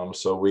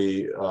 So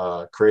we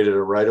created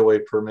a right-of-way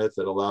permit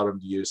that allowed them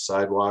to use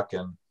sidewalk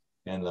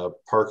and the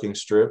parking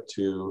strip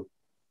to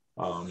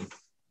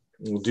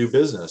do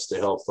business to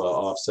help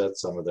offset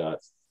some of that.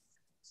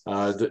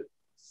 The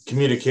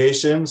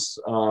communications,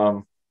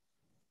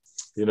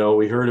 you know,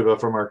 we heard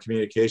about from our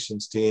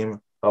communications team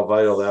how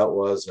vital that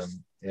was,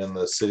 and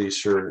the city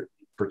sure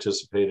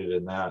participated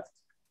in that.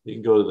 You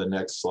can go to the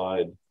next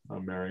slide,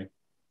 Mary.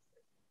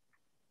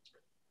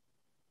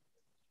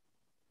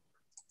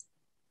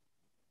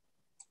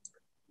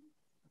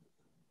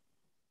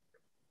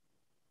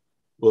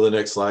 Will the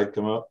next slide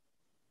come up?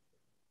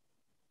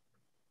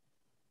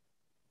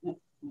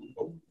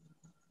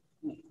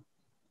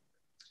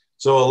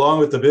 So along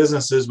with the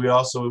businesses, we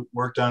also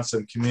worked on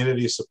some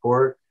community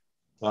support.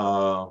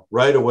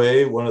 Right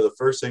away, one of the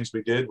first things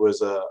we did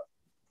was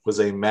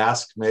a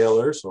mask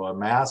mailer, so a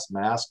mask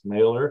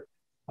mailer.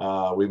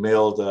 We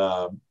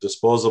mailed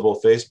disposable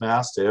face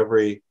masks to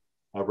every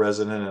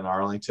resident in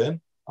Arlington,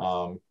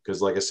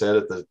 because like I said,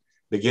 at the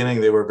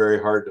beginning, they were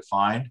very hard to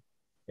find.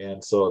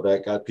 And so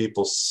that got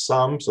people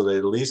some, so they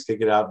at least could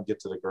get out and get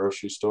to the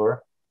grocery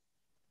store.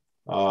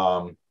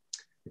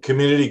 The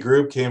community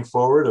group came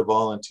forward of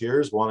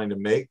volunteers wanting to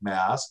make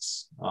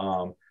masks.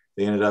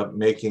 They ended up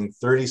making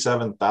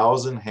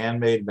 37,000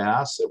 handmade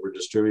masks that were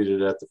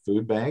distributed at the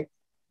food bank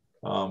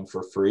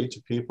for free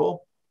to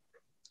people.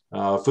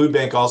 Food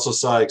bank also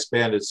saw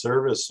expanded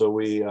service, so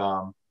we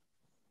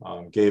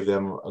gave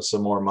them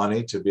some more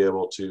money to be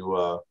able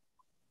to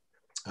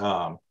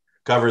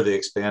cover the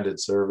expanded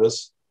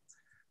service.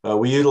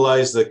 We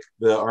utilized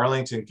the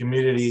Arlington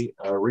Community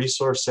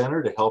Resource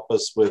Center to help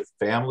us with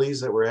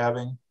families that were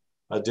having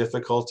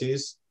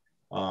difficulties.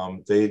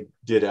 They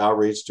did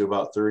outreach to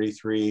about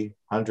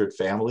 3,300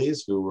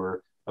 families who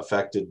were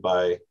affected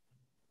by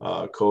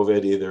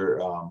COVID,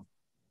 either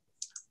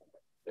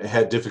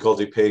had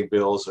difficulty paying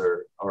bills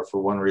or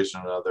for one reason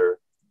or another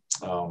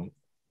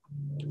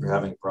were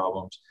having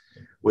problems.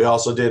 We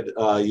also did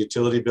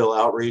utility bill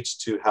outreach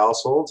to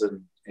households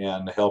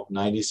and helped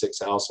 96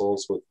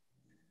 households with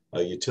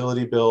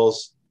utility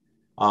bills,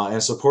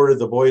 and supported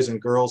the Boys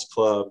and Girls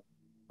Club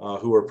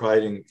who were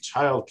providing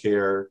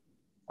childcare.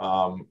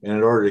 And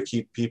in order to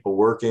keep people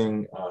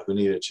working who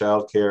needed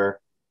childcare,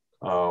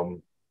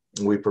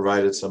 we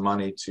provided some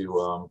money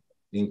to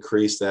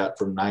increase that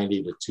from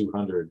 90 to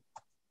 200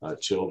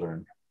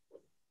 children.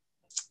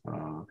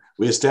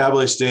 We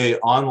established a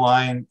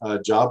online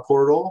job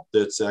portal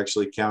that's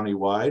actually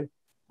countywide.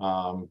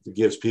 It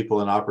gives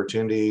people an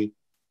opportunity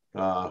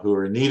who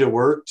are in need of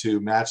work to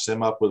match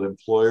them up with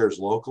employers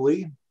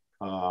locally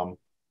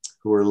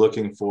who are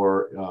looking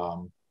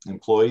for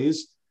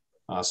employees.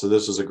 So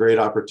this was a great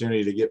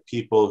opportunity to get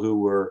people who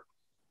were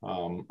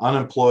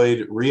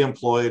unemployed,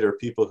 reemployed, or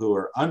people who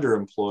are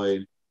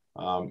underemployed,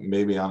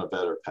 maybe on a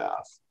better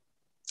path.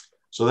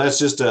 So that's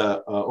just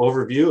an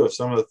overview of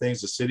some of the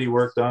things the city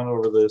worked on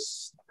over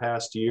this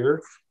past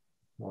year.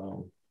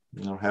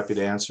 I'm happy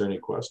to answer any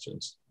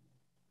questions.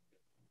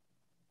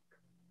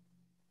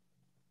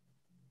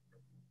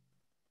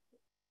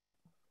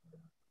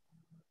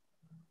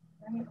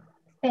 Great.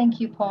 Thank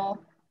you, Paul.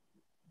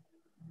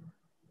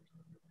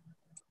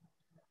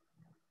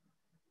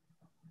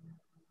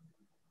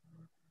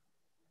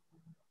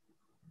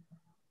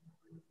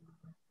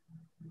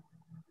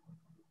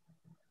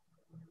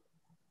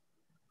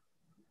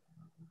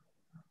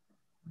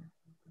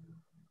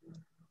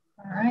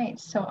 All right,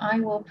 so I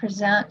will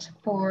present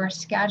for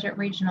Skagit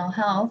Regional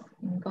Health.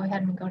 You can go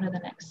ahead and go to the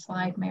next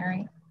slide,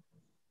 Mary.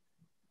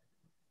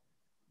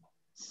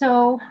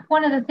 So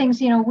one of the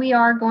things, we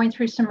are going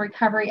through some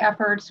recovery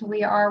efforts.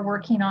 We are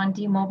working on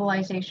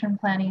demobilization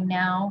planning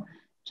now.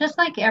 Just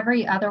like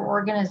every other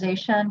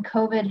organization,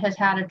 COVID has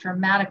had a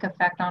dramatic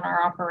effect on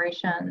our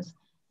operations.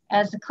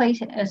 As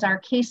our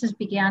cases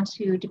began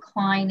to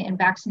decline and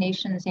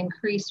vaccinations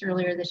increased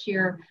earlier this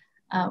year,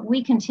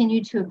 We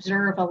continue to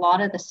observe a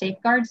lot of the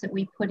safeguards that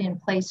we put in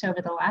place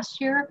over the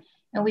last year,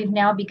 and we've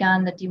now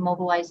begun the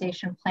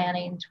demobilization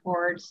planning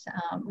towards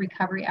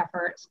recovery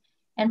efforts.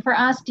 And for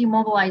us,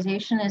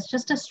 demobilization is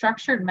just a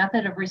structured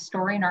method of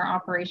restoring our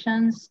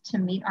operations to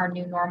meet our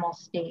new normal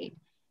state.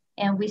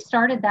 And we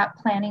started that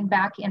planning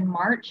back in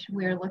March.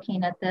 We're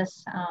looking at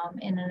this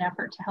in an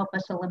effort to help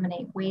us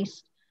eliminate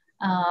waste,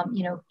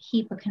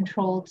 keep a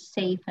controlled,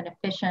 safe, and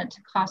efficient,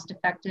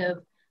 cost-effective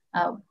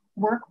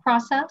work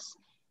process.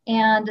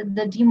 And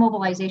the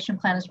demobilization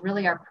plan is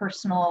really our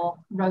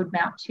personal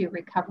roadmap to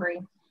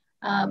recovery.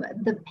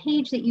 The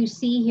page that you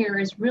see here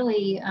is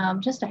really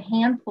just a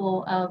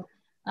handful of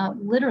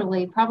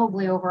literally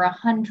probably over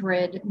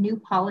 100 new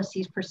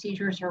policies,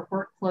 procedures, or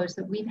workflows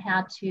that we've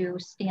had to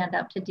stand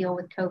up to deal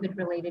with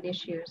COVID-related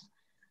issues.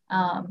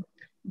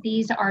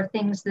 These are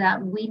things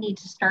that we need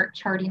to start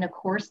charting a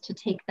course to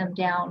take them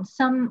down.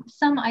 Some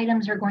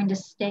items are going to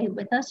stay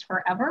with us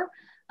forever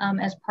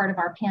as part of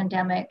our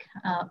pandemic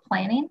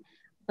planning,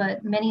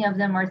 but many of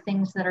them are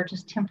things that are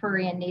just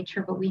temporary in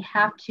nature, but we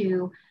have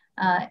to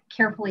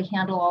carefully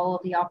handle all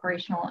of the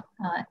operational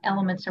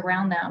elements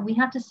around that. We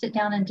have to sit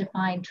down and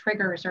define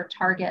triggers or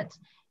targets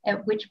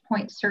at which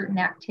point certain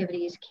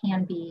activities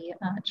can be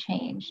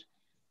changed.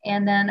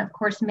 And then, of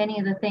course, many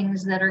of the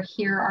things that are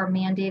here are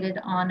mandated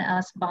on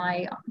us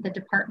by the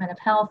Department of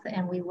Health,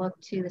 and we look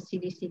to the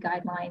CDC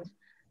guidelines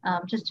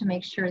just to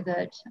make sure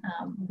that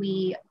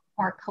we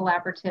are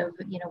collaborative,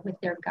 with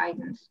their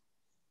guidance.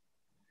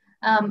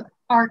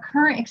 Our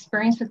current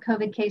experience with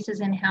COVID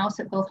cases in-house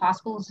at both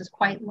hospitals is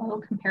quite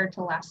low compared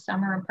to last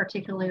summer, and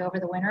particularly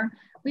over the winter.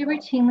 We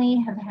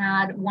routinely have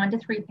had 1 to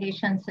 3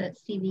 patients at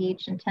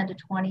CVH and 10 to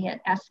 20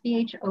 at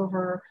SVH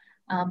over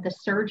the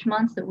surge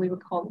months that we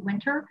would call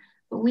winter.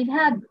 But we've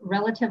had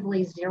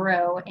relatively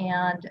 0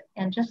 and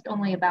just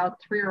only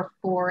about 3 or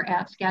 4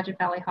 at Skagit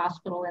Valley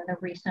Hospital in the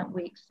recent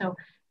weeks. So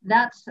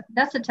that's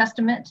a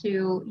testament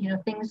to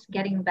things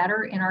getting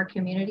better in our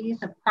communities.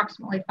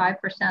 Approximately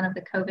 5% of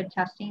the COVID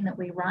testing that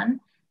we run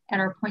at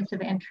our points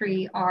of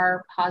entry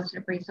are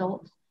positive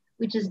results,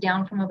 which is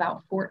down from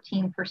about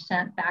 14%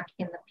 back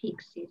in the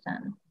peak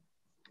season.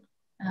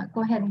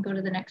 Go ahead and go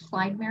to the next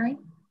slide, Mary.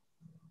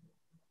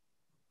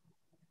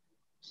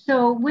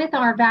 So with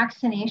our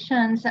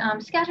vaccinations,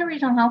 Skagit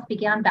Regional Health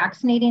began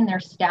vaccinating their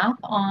staff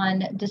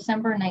on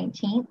December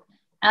 19th.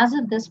 As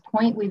of this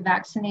point, we've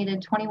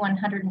vaccinated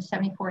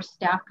 2,174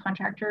 staff,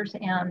 contractors,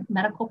 and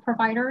medical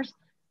providers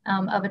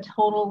of a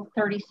total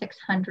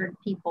 3,600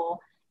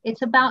 people.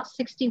 It's about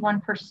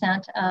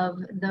 61% of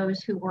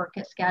those who work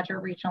at Skagit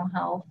Regional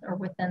Health or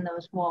within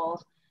those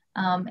walls.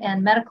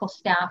 And medical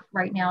staff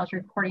right now is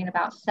reporting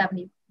about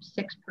 76%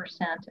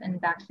 in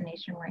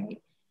vaccination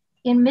rate.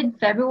 In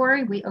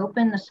mid-February, we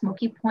opened the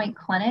Smoky Point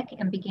Clinic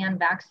and began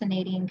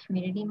vaccinating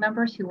community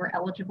members who were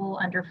eligible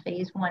under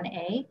Phase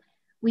 1A.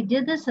 We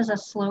did this as a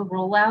slow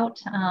rollout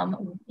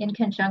in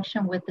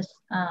conjunction with the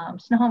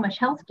Snohomish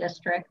Health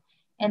District,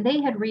 and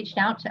they had reached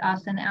out to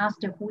us and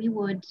asked if we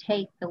would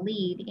take the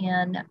lead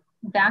in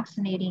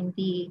vaccinating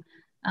the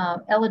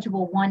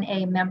eligible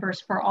 1A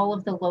members for all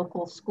of the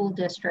local school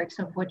districts,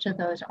 of which of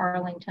those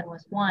Arlington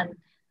was one.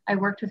 I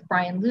worked with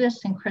Brian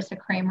Lewis and Krista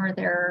Kramer,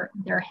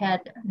 their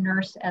head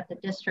nurse at the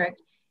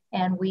district,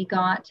 and we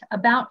got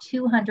about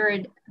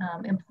 200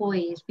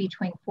 employees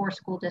between 4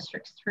 school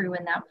districts through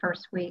in that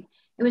first week.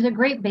 It was a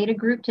great beta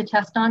group to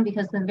test on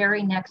because the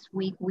very next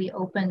week we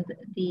opened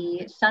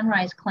the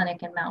Sunrise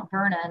Clinic in Mount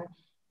Vernon,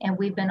 and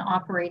we've been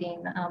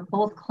operating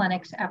both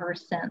clinics ever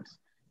since.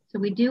 So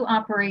we do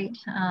operate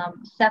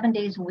 7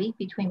 days a week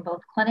between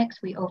both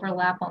clinics. We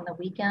overlap on the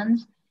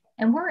weekends,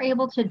 and we're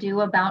able to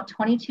do about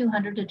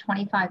 2,200 to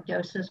 25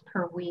 doses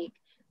per week,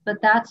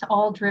 but that's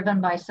all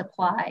driven by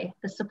supply.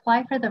 The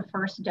supply for the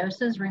first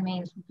doses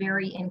remains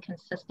very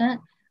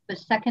inconsistent, but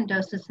second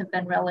doses have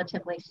been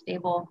relatively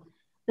stable.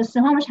 The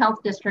Snohomish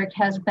Health District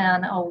has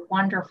been a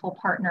wonderful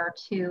partner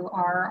to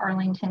our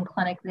Arlington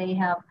clinic. They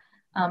have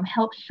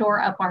helped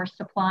shore up our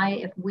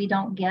supply. If we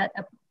don't get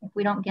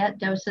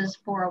doses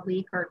for a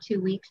week or 2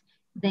 weeks,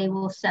 they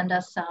will send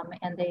us some,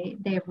 and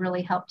they've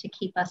really helped to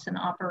keep us in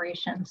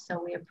operation.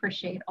 So we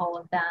appreciate all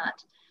of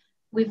that.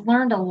 We've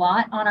learned a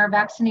lot on our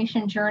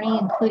vaccination journey,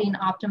 including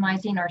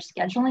optimizing our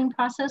scheduling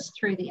process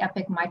through the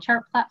Epic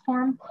MyChart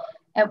platform.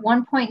 At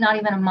one point, not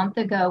even a month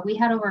ago, we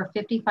had over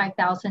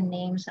 55,000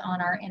 names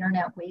on our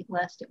internet wait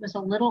list. It was a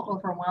little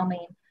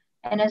overwhelming.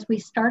 And as we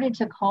started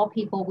to call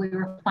people, we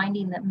were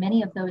finding that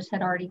many of those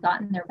had already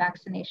gotten their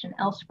vaccination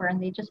elsewhere,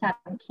 and they just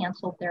hadn't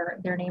canceled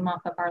their name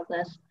off of our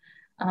list.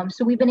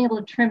 So we've been able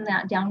to trim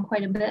that down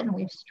quite a bit, and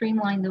we've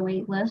streamlined the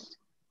wait list.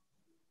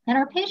 And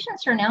our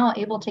patients are now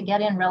able to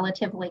get in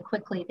relatively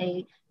quickly.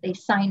 They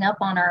sign up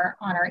on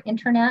our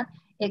internet.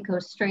 It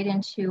goes straight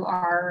into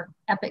our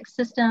Epic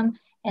system.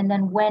 And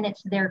then when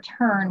it's their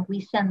turn, we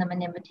send them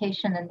an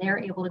invitation, and they're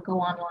able to go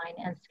online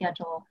and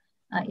schedule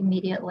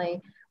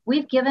immediately.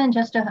 We've given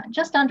just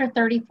under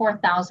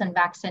 34,000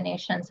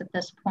 vaccinations at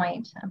this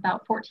point,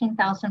 about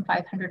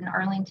 14,500 in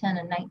Arlington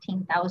and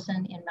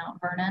 19,000 in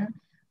Mount Vernon.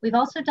 We've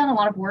also done a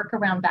lot of work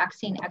around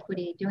vaccine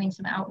equity, doing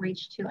some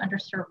outreach to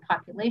underserved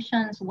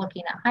populations,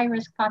 looking at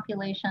high-risk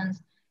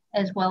populations,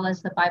 as well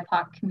as the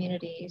BIPOC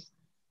communities.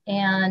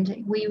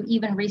 And we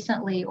even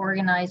recently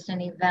organized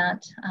an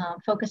event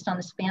focused on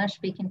the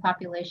Spanish-speaking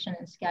population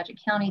in Skagit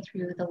County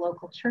through the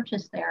local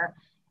churches there.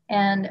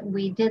 And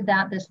we did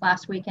that this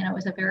last week, and it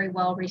was a very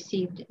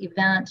well-received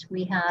event.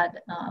 We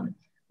had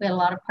a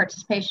lot of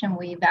participation.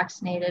 We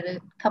vaccinated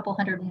a couple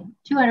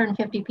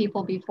 250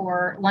 people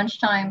before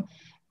lunchtime,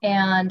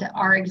 and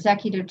our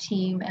executive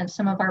team and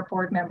some of our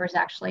board members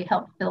actually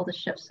helped fill the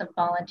shifts of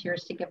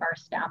volunteers to give our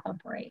staff a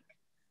break.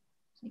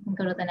 So you can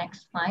go to the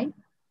next slide.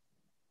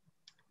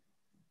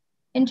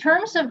 In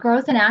terms of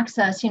growth and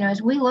access,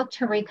 as we look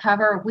to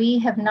recover, we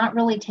have not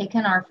really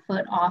taken our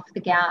foot off the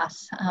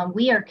gas.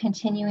 We are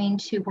continuing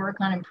to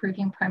work on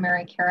improving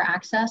primary care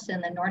access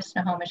in the North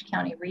Snohomish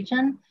County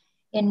region.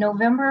 In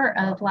November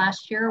of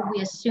last year,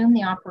 we assumed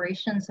the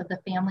operations of the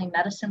family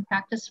medicine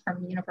practice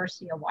from the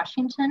University of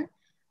Washington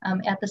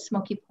at the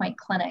Smoky Point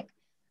Clinic.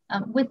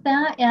 With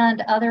that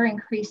and other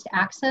increased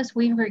access,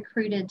 we've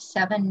recruited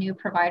 7 new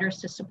providers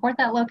to support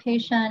that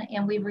location,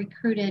 and we've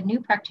recruited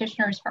new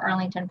practitioners for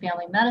Arlington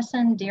Family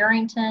Medicine,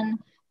 Darrington,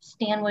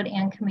 Stanwood,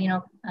 and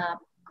Camino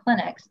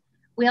clinics.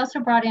 We also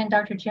brought in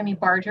Dr. Jimmy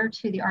Barger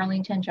to the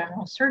Arlington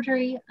General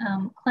Surgery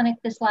Clinic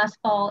this last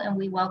fall, and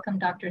we welcome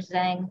Dr.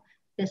 Zhang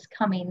this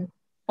coming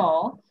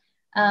fall.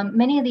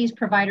 Many of these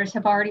providers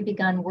have already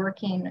begun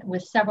working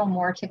with several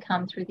more to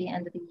come through the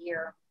end of the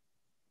year.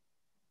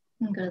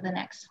 You can go to the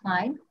next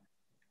slide.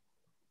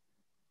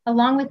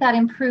 Along with that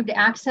improved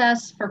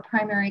access for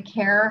primary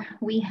care,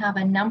 we have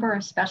a number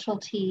of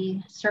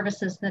specialty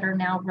services that are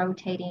now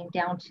rotating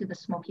down to the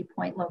Smoky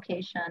Point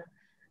location.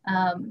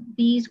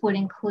 These would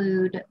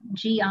include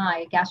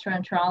GI,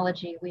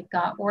 gastroenterology. We've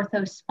got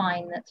ortho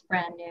spine that's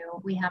brand new.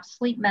 We have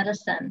sleep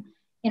medicine,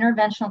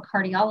 interventional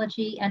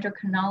cardiology,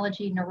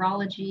 endocrinology,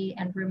 neurology,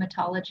 and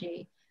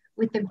rheumatology.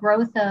 With the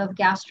growth of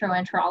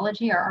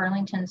gastroenterology, our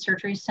Arlington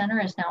Surgery Center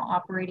is now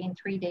operating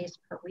 3 days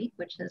per week,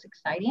 which is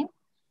exciting.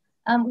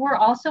 We're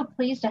also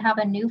pleased to have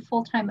a new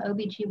full-time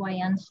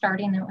OBGYN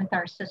starting with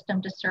our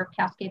system to serve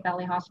Cascade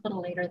Valley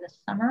Hospital later this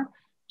summer.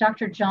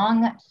 Dr.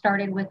 Zhang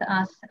started with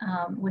us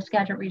with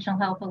Skagit Regional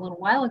Health a little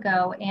while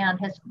ago and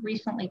has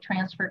recently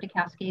transferred to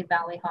Cascade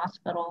Valley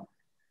Hospital.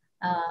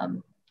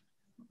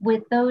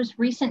 With those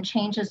recent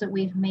changes that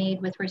we've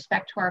made with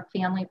respect to our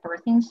family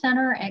birthing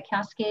center at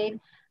Cascade,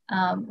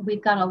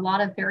 we've got a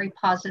lot of very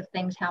positive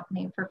things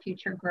happening for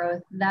future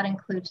growth. That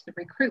includes the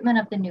recruitment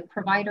of the new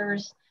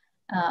providers,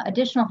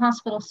 additional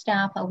hospital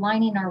staff,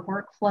 aligning our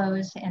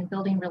workflows, and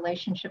building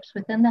relationships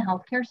within the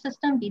healthcare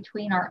system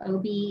between our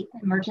OB,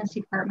 emergency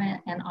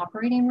department, and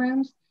operating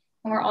rooms.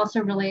 And we're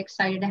also really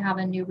excited to have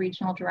a new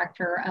regional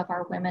director of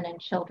our women and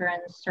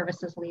children's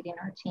services leading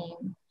our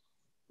team.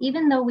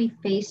 Even though we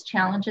faced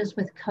challenges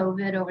with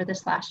COVID over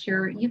this last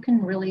year, you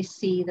can really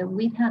see that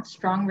we've had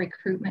strong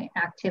recruitment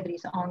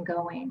activities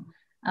ongoing.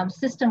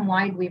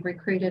 System-wide, we've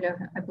recruited,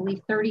 I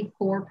believe,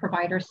 34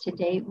 providers to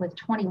date, with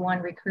 21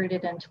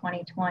 recruited in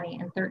 2020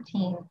 and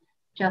 13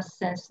 just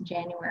since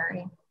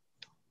January.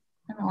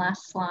 And the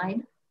last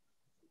slide.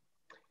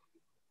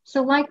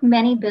 So like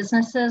many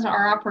businesses,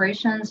 our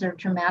operations are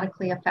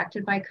dramatically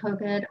affected by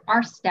COVID.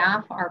 Our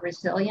staff are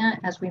resilient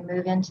as we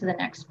move into the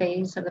next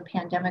phase of the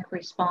pandemic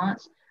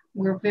response.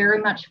 We're very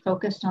much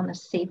focused on the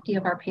safety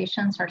of our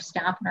patients, our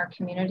staff, and our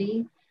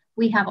community.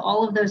 We have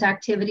all of those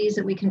activities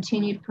that we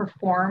continue to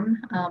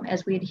perform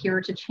as we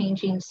adhere to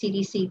changing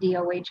CDC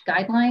DOH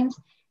guidelines,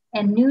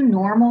 and new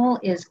normal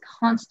is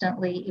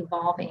constantly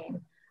evolving.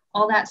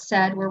 All that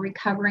said, we're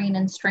recovering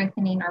and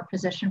strengthening our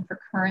position for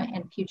current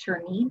and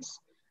future needs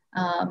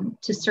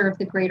to serve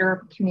the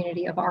greater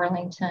community of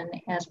Arlington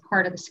as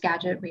part of the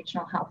Skagit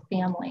Regional Health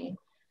family.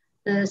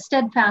 The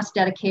steadfast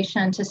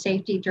dedication to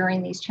safety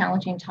during these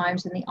challenging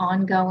times and the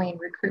ongoing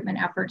recruitment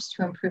efforts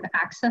to improve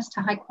access to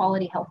high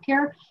quality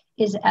healthcare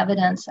is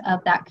evidence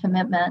of that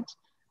commitment.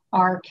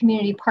 Our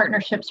community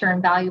partnerships are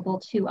invaluable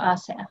to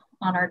us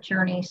on our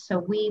journey, so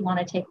we want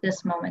to take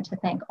this moment to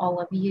thank all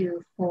of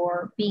you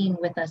for being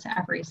with us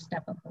every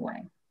step of the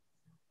way.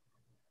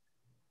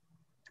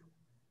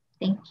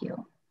 Thank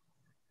you.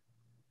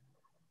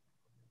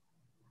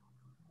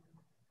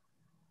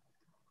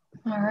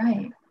 All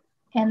right,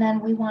 and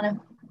then we want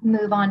to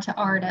move on to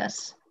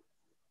Artis.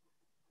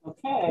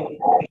 Okay.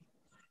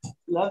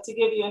 Love to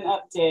give you an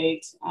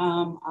update.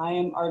 I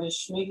am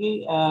Artis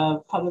Schmiggy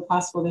of Public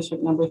Hospital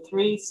District number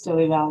 3,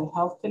 Stille Valley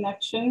Health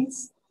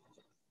Connections.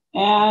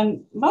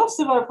 And most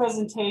of our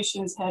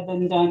presentations had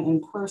been done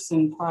in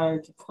person prior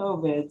to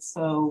COVID.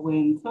 So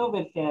when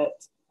COVID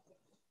hit,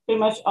 pretty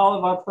much all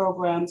of our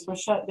programs were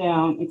shut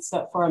down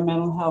except for our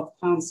mental health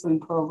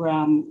counseling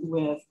program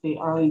with the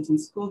Arlington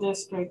School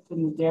District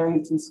and the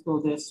Darrington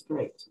School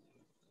District.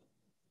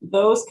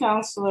 Those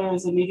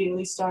counselors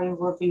immediately started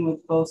working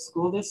with both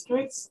school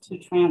districts to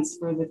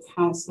transfer the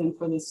counseling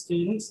for the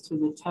students to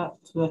the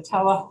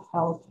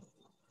telehealth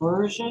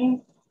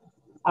version.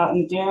 Out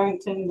in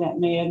Darrington, that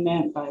may have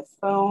meant by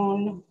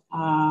phone,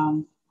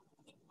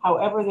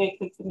 however they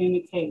could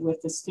communicate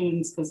with the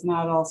students, because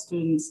not all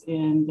students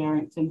in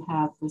Barrington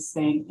have the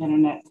same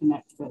internet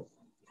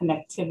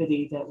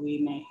connectivity that we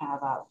may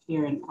have out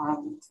here in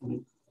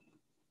Arlington.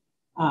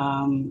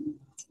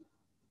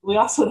 We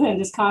also then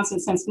just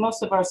since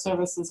most of our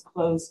services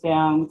closed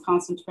down, we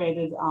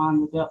concentrated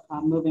on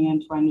moving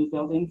into our new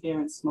building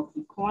here in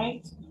Smoky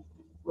Point,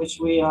 which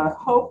we are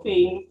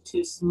hoping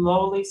to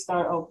slowly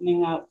start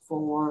opening up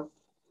for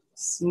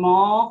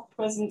small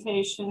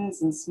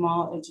presentations and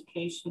small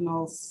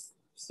educational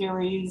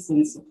series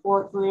and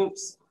support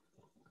groups.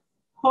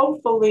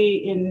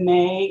 Hopefully in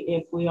May,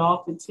 if we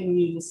all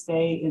continue to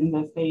stay in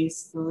the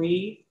phase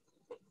 3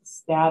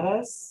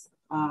 status.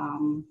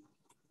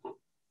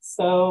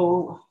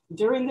 So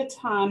during the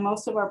time,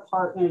 most of our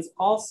partners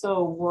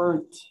also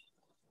weren't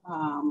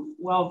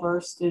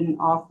well-versed in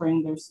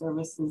offering their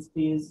services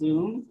via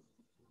Zoom.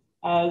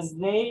 As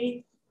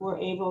they were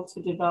able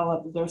to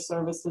develop their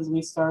services,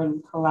 we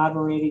started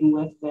collaborating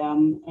with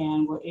them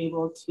and were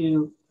able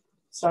to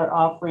start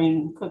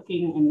offering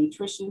cooking and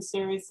nutrition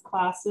series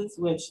classes,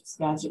 which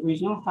Skagit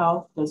Regional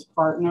Health does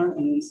partner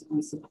and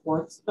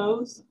supports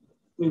those.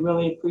 We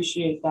really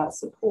appreciate that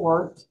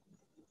support.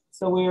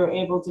 So we were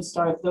able to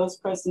start those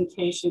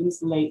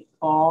presentations late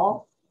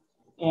fall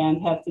and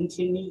have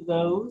continued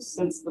those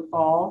since the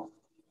fall.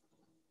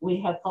 We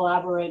have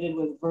collaborated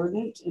with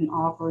Verdant in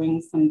offering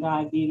some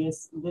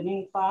diabetes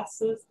living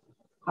classes,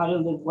 how to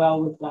live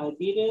well with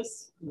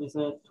diabetes. It was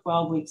a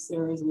 12-week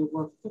series. We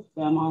worked with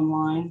them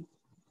online.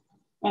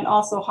 And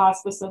also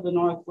Hospice of the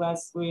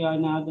Northwest, we are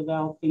now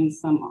developing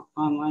some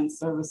online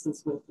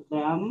services with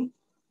them.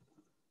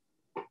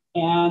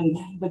 And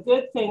the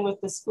good thing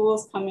with the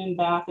schools coming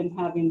back and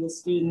having the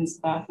students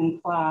back in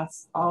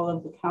class, all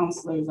of the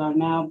counselors are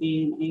now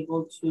being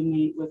able to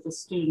meet with the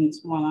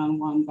students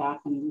one-on-one back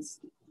in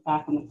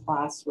the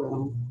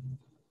classroom.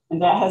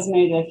 And that has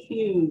made a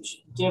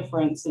huge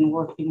difference in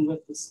working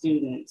with the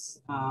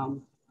students.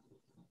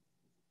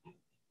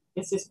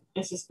 It's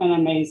just been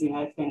amazing,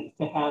 I think,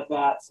 to have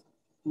that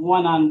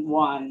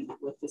one-on-one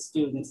with the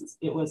students.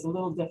 It was a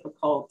little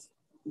difficult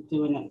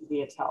doing it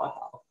via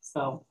telehealth.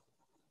 So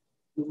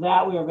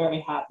that we are very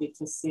happy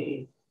to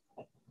see,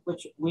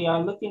 which we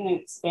are looking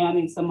at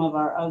expanding some of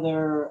our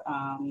other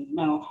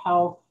mental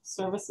health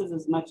services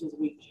as much as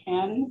we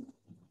can.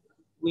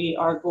 We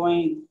are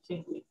going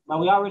to, well,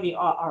 we already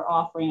are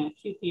offering a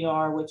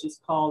QPR, which is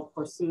called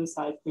for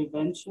suicide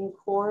prevention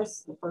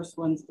course. The first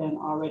one's been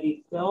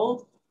already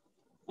filled.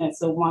 And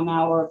it's a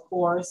 1-hour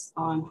course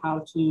on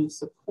how to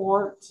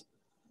support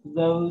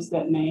those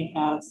that may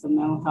have some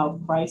mental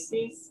health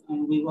crises.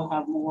 And we will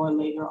have more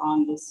later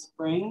on this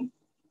spring.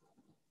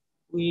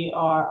 We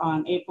are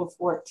on April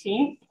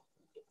 14th,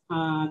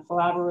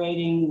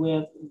 collaborating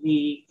with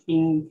the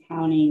King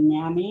County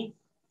NAMI,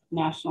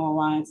 National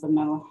Alliance of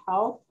Mental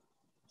Health,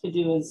 to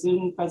do a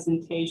Zoom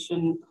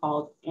presentation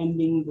called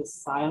Ending the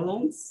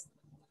Silence.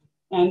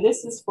 And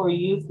this is for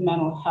youth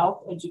mental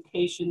health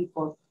education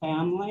for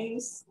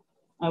families.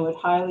 I would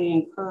highly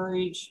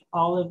encourage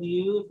all of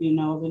you, if you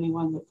know of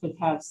anyone that could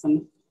have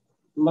some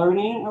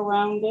learning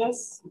around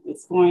this. The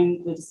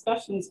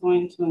discussion is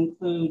going to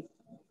include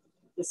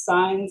the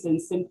signs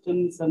and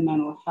symptoms of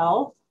mental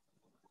health,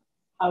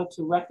 how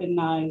to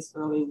recognize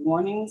early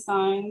warning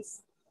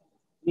signs,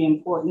 the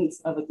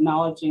importance of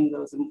acknowledging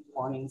those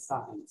warning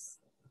signs.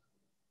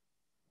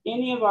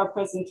 Any of our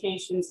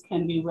presentations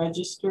can be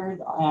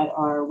registered at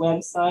our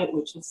website,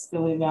 which is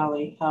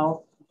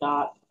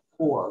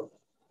skillyvalleyhealth.org.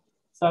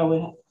 So I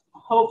would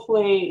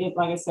hopefully,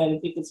 like I said,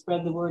 if you could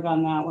spread the word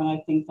on that one, I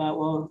think that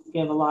will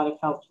give a lot of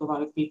help to a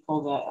lot of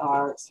people that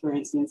are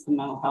experiencing some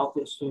mental health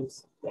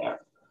issues there.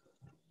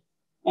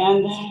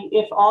 And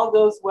if all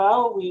goes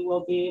well, we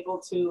will be able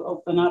to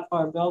open up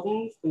our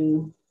building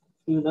to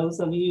those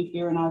of you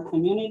here in our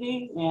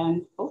community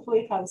and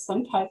hopefully have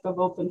some type of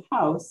open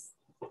house,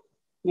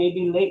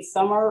 maybe late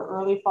summer,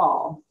 early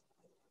fall.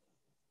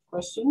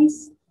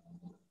 Questions?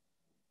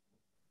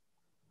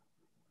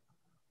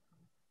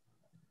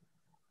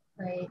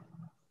 Great.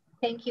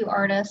 Thank you,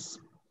 Artis.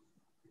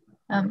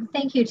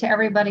 Thank you to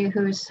everybody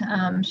who's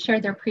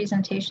shared their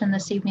presentation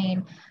this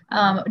evening.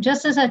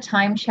 Just as a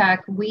time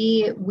check,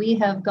 we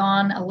have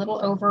gone a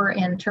little over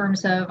in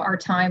terms of our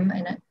time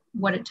and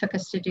what it took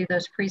us to do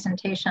those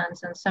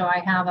presentations. And so I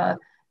have a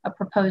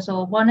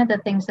proposal. One of the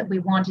things that we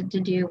wanted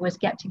to do was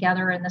get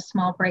together in the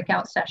small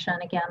breakout session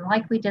again,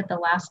 like we did the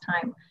last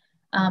time,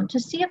 to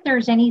see if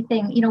there's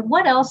anything,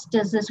 what else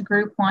does this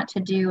group want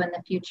to do in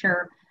the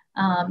future?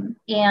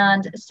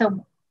 And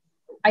so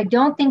I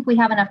don't think we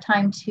have enough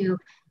time to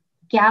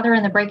gather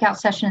in the breakout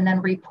session and then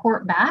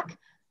report back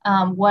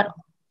what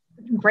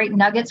great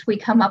nuggets we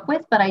come up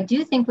with. But I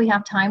do think we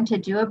have time to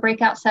do a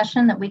breakout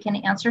session that we can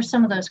answer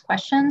some of those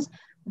questions.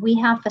 We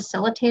have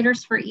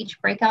facilitators for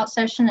each breakout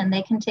session and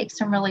they can take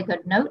some really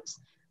good notes.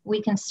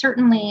 We can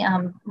certainly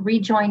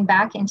rejoin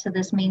back into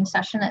this main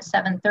session at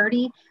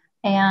 7:30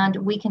 and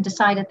we can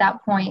decide at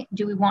that point,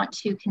 do we want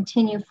to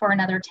continue for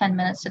another 10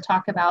 minutes to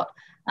talk about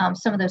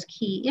some of those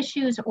key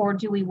issues, or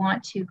do we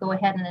want to go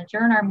ahead and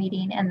adjourn our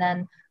meeting and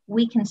then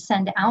we can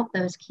send out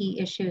those key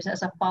issues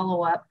as a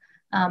follow-up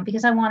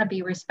because I want to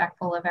be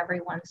respectful of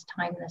everyone's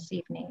time this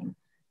evening.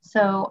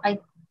 So I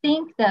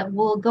think that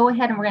we'll go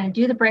ahead and we're going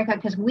to do the breakout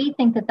because we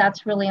think that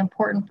that's really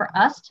important for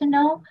us to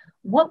know.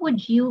 What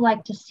would you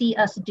like to see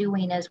us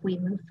doing as we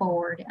move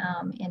forward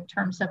in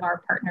terms of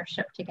our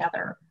partnership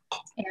together?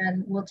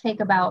 And we'll take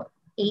about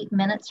 8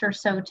 minutes or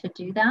so to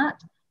do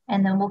that.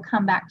 And then we'll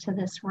come back to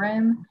this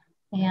room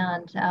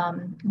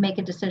and make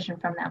a decision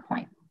from that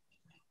point.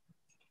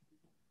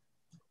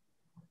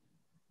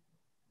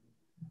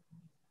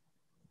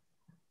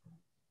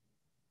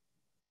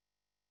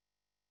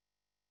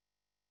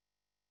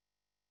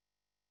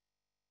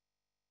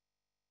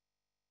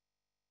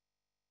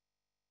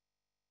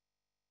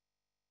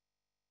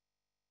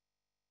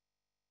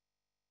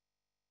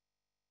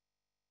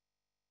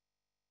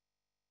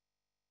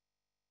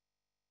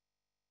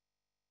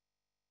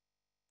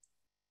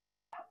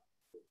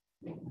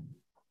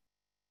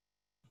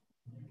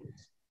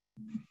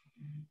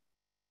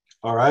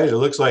 All right, it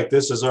looks like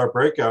this is our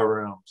breakout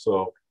room.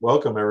 So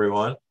welcome,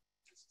 everyone.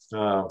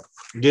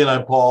 Again,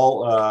 I'm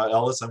Paul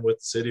Ellis. I'm with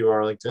the City of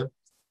Arlington,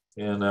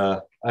 and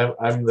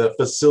I'm the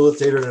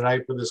facilitator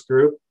tonight for this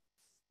group.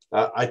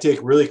 I take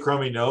really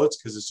crummy notes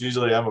because it's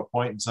usually I'm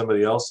appointing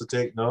somebody else to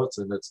take notes,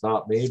 and it's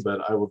not me,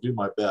 but I will do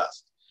my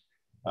best.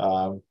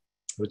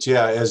 But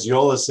yeah, as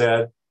Yola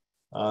said,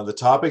 the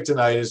topic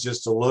tonight is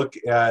just to look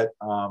at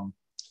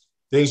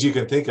things you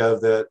can think of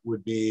that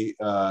would be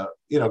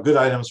good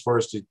items for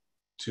us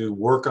to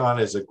work on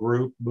as a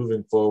group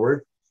moving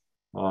forward.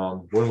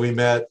 When we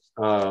met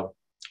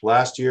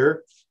last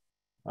year,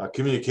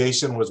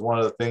 communication was one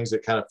of the things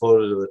that kind of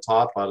floated to the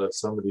top out of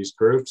some of these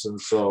groups.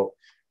 And so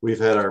we've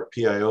had our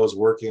PIOs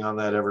working on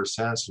that ever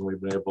since. And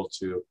we've been able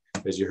to,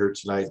 as you heard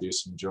tonight, do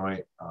some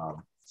joint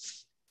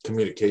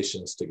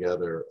communications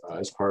together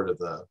as part of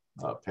the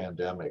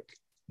pandemic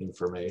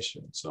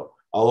information. So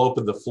I'll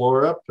open the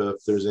floor up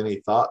if there's any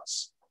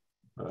thoughts,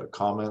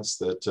 comments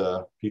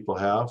that people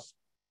have.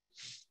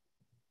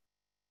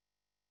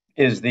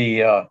 Is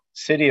the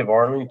City of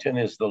Arlington,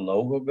 is the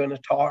logo going to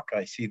talk?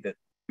 I see that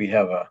we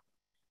have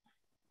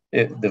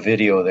the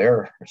video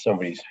there.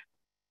 Somebody's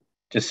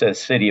just says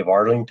City of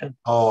Arlington.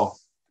 Oh,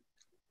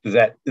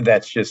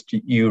 that's just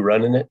you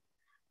running it?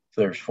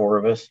 So there's 4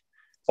 of us.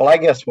 Well, I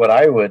guess what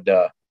I would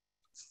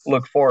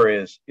look for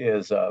is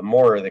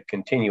more of the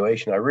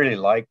continuation. I really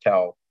liked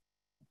how,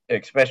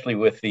 especially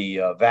with the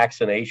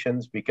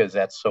vaccinations, because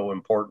that's so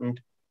important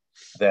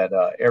that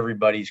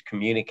everybody's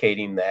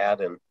communicating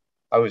that. And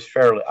I was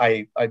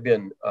I've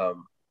been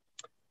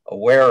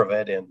aware of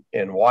it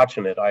and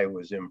watching it. I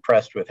was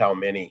impressed with how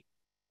many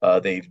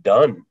they've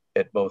done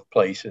at both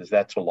places.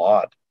 That's a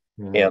lot.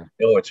 Mm-hmm. And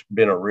it's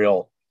been a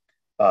real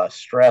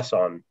stress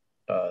on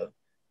the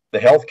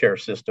healthcare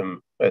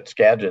system at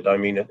Skagit. I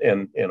mean,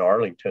 in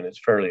Arlington,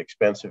 it's fairly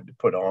expensive to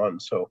put on.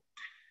 So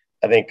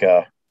I think,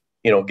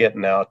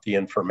 getting out the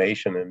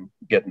information and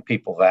getting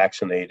people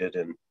vaccinated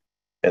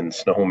in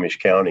Snohomish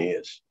County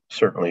is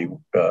certainly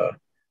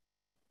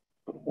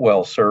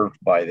well served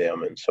by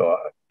them. And so,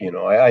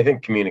 I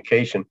think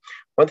communication,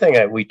 one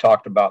thing we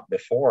talked about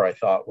before, I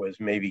thought was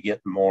maybe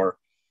getting more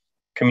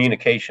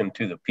communication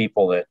to the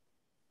people that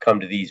come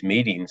to these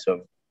meetings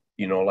of,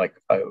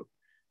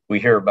 we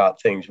hear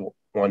about things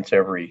once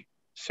every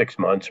 6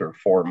 months or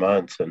 4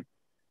 months. And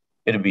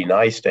it'd be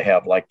nice to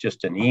have like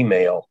just an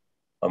email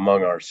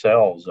among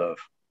ourselves of,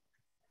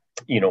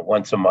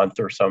 once a month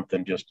or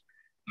something, just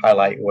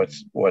highlight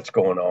what's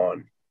going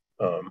on.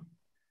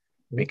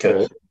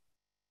 Because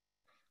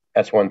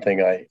that's one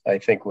thing I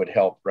think would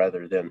help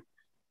rather than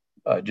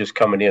just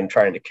coming in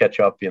trying to catch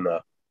up in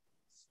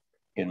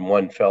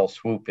one fell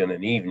swoop in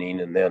an evening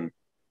and then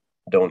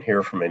don't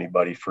hear from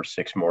anybody for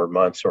 6 more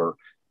months, or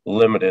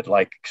limited,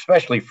 like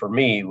especially for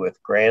me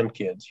with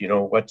grandkids,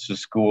 what's the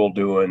school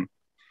doing?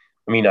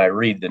 I mean, I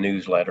read the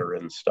newsletter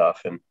and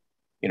stuff, and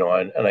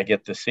and I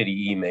get the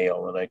city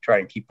email and I try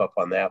and keep up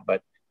on that,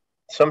 but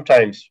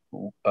sometimes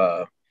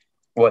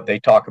what they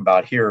talk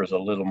about here is a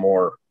little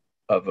more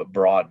of a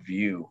broad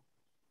view,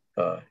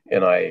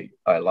 and I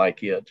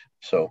like it.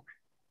 So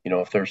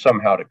if there's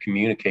somehow to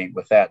communicate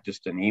with that,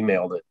 just an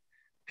email that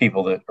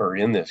people that are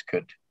in this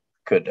could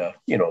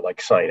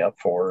like sign up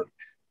for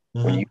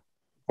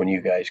when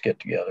you guys get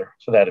together.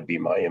 So that'd be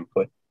my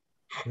input.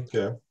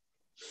 Okay.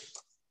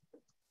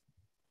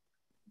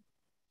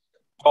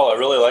 Paul, I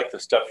really like the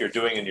stuff you're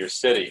doing in your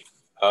city.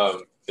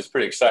 It's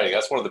pretty exciting.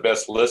 That's one of the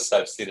best lists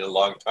I've seen in a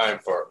long time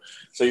for.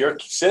 So your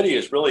city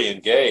is really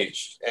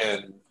engaged,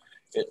 and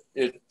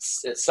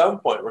it's at some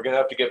point we're going to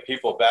have to get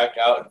people back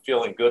out and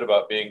feeling good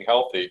about being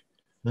healthy.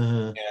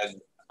 Mm-hmm.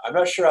 And I'm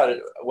not sure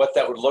what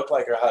that would look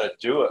like or how to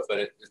do it,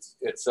 but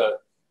it's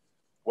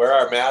wear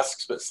our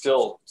masks, but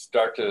still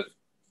start to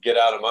get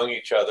out among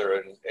each other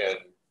and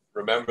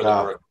remember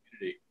that we're a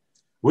community.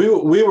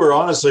 We were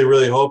honestly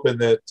really hoping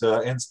that,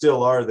 and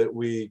still are, that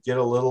we get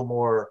a little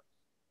more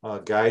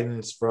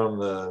guidance from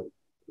the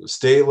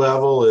state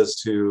level as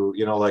to,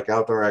 like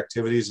outdoor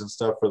activities and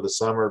stuff for the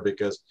summer,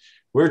 because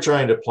we're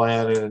trying to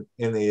plan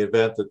in the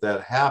event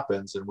that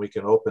happens and we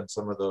can open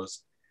some of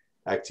those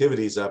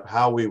activities up,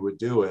 how we would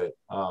do it,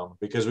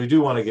 because we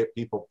do want to get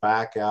people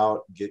back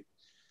out, get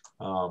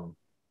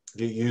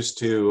used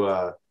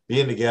to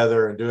being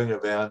together and doing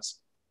events.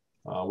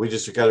 We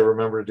just got to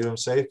remember to do them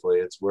safely.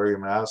 It's wear your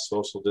mask,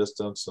 social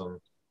distance,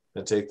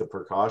 and take the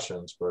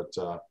precautions. But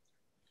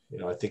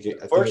I think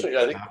unfortunately,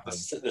 I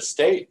think the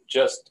state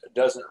just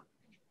doesn't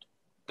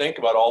think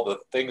about all the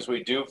things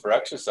we do for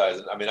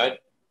exercise. I mean,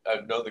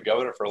 I've known the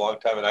governor for a long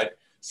time, and I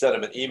sent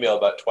him an email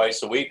about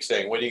twice a week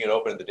saying, when are you going to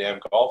open the damn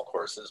golf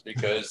courses?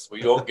 Because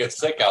we don't get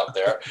sick out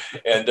there.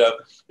 And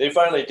they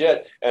finally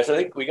did. And so I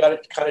think we got to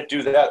kind of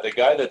do that. The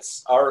guy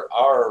that's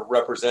our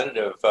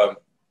representative,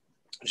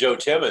 Joe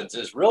Timmons,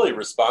 is really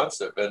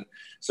responsive. And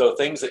so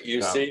things that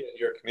you see in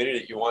your community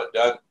that you want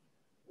done,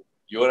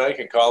 you and I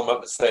can call him up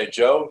and say,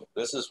 Joe,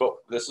 this is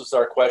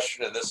our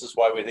question, and this is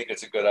why we think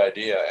it's a good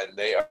idea. And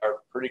they're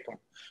pretty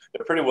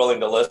willing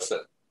to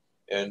listen.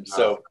 And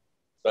so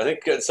I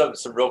think some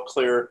real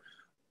clear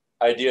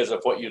ideas of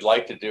what you'd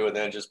like to do, and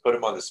then just put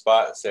them on the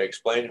spot and say,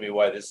 explain to me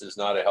why this is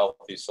not a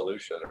healthy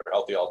solution or a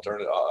healthy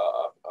alternative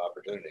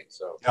opportunity.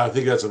 So yeah, I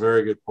think that's a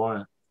very good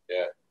point.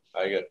 Yeah,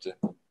 I've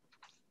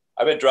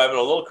been driving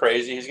a little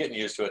crazy. He's getting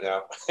used to it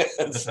now.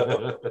 And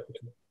so,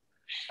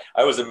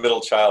 I was a middle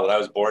child, and I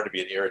was born to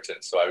be an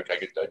irritant, so I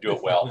do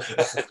it well.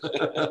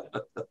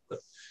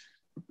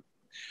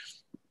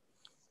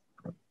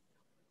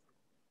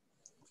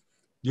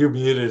 You're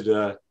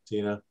muted,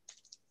 Tina.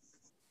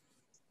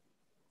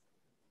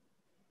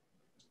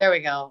 There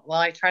we go. Well,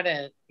 I try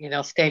to,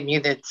 stay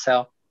muted,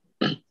 so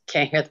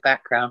can't hear the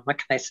background. What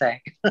can I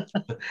say?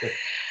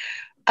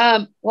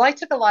 Well, I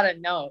took a lot of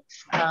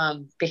notes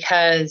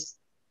because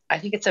I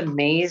think it's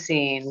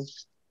amazing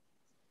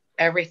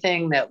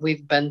everything that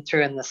we've been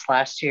through in this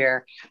last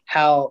year,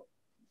 how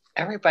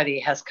everybody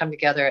has come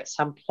together at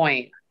some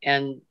point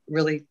and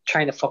really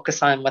trying to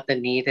focus on what the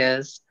need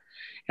is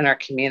in our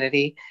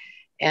community.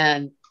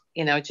 And,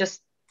 just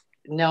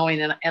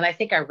knowing, and I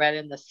think I read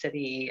in the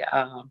city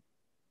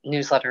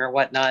newsletter or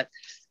whatnot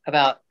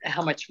about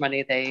how much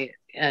money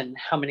and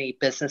how many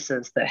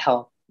businesses that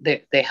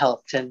they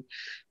helped and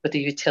with the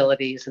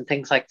utilities and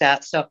things like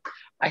that. So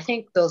I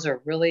think those are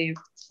really,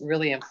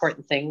 really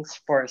important things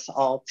for us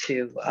all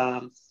to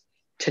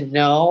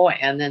know.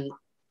 And then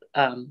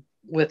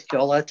with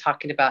Yola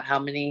talking about how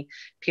many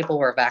people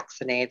were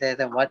vaccinated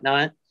and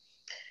whatnot.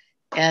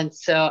 And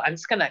so I'm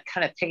just going to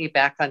kind of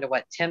piggyback onto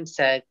what Tim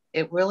said.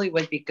 It really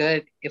would be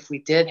good if we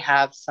did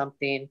have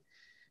something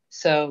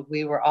so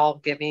we were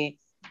all being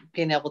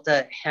able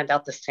to hand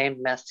out the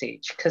same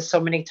message, because so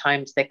many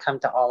times they come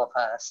to all of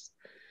us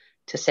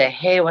to say,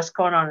 hey, what's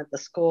going on at the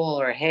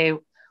school? Or, hey,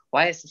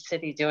 why is the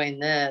city doing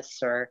this?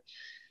 Or,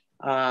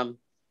 what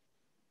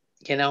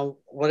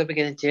are we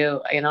going to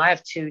do? I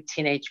have 2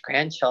 teenage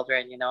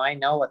grandchildren. I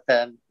know what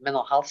the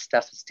mental health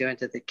stuff is doing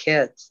to the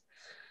kids,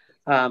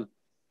 to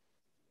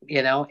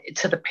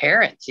the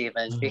parents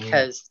even,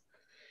 because,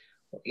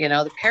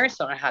 the parents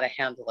don't know how to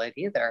handle it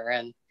either.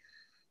 And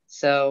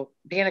so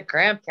being a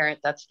grandparent,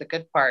 that's the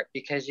good part,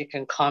 because you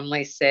can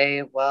calmly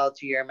say, well,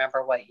 do you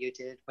remember what you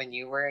did when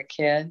you were a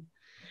kid?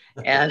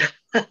 And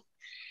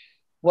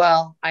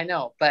well, I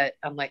know, but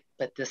I'm like,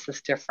 but this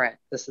is different.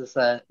 This is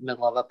the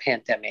middle of a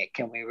pandemic,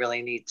 and we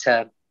really need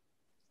to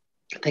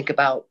think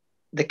about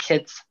the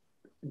kids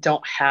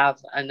don't have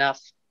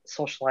enough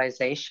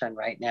socialization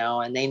right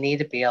now, and they need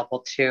to be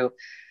able to,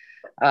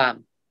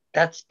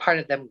 that's part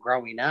of them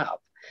growing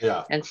up.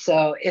 Yeah. And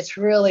so it's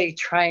really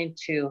trying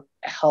to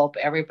help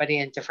everybody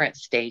in different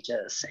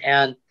stages.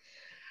 And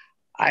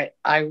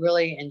I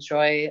really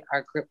enjoy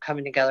our group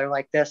coming together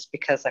like this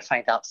because I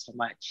find out so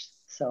much.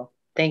 So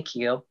thank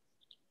you.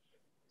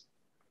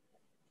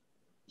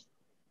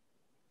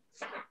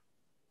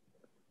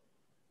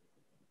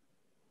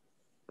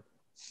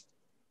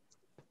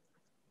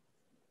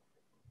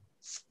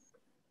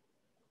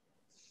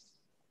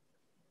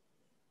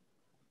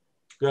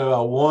 Got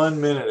about 1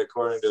 minute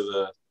according to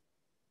the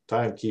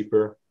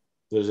timekeeper.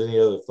 If there's any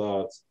other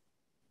thoughts.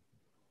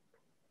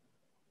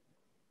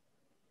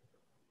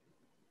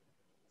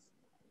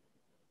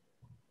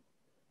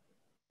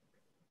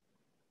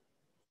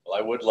 Well,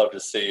 I would love to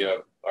see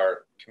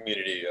our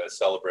community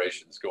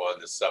celebrations go on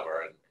this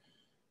summer, and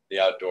the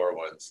outdoor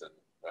ones. And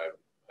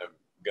I'm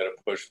going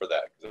to push for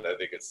that, because I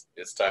think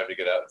it's time to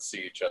get out and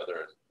see each other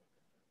and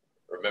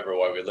remember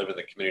why we live in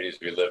the communities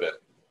we live in.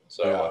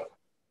 So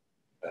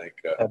I think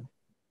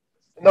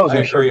those I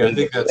are agree. I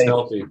think that's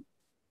healthy.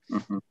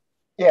 Mm-hmm.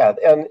 Yeah,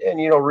 and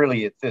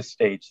really at this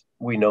stage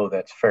we know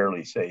that's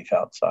fairly safe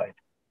outside.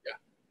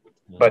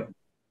 Yeah. But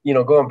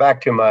going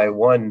back to my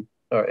one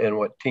and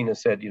what Tina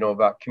said,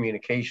 about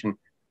communication,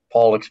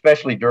 Paul,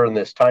 especially during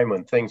this time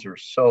when things are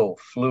so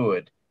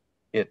fluid,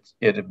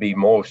 it'd be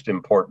most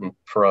important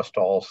for us to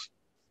all,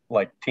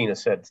 like Tina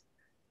said,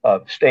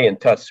 stay in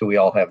touch so we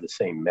all have the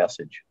same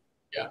message.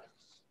 Yeah.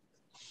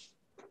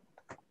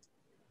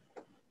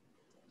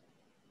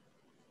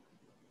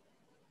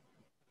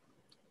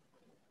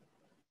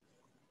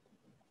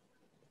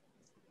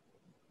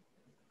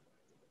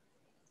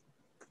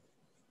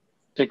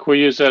 think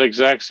we use that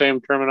exact same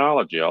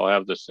terminology. I'll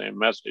have the same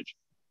message.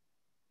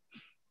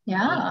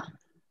 Yeah.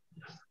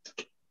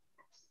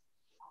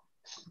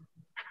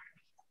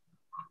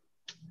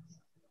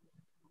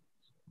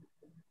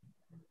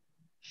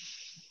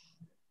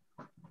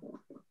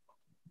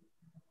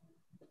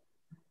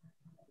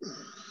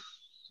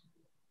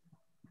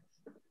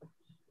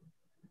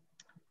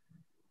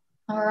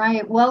 All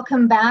right,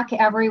 welcome back,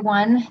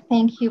 everyone.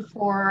 Thank you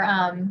for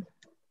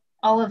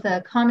all of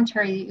the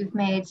commentary that you've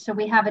made. So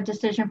we have a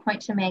decision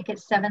point to make at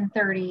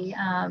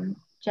 7:30.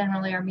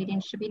 Generally, our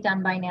meeting should be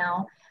done by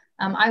now.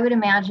 I would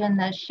imagine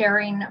that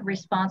sharing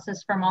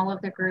responses from all of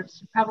the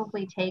groups would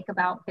probably take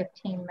about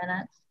 15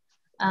 minutes.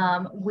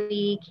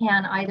 We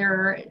can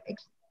either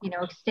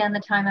extend the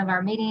time of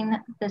our meeting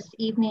this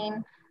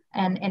evening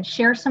and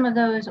share some of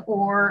those,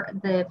 or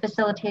the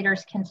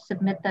facilitators can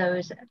submit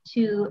those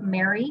to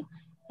Mary,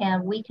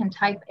 and we can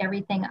type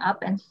everything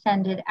up and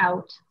send it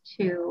out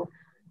to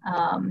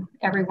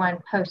everyone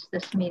post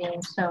this meeting.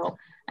 So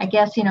I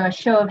guess, a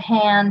show of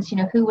hands,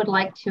 who would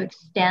like to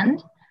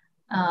extend?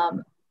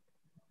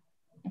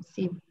 Let's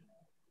see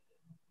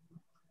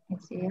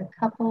a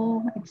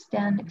couple,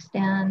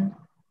 extend.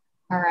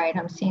 All right,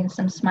 I'm seeing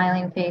some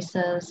smiling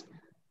faces.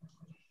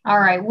 All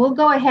right, we'll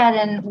go ahead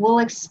and we'll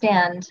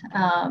extend.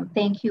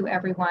 Thank you,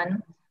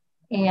 everyone.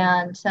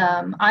 And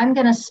I'm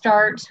gonna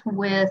start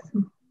with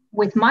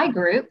my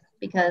group,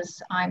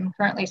 because I'm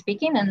currently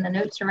speaking and the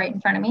notes are right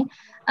in front of me.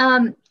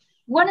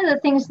 One of the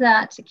things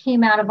that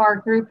came out of our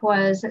group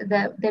was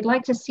that they'd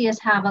like to see us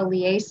have a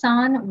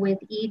liaison with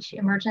each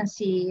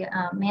emergency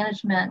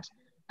management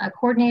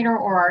coordinator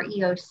or our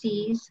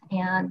EOCs,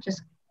 and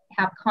just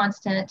have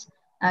constant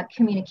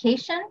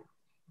communication.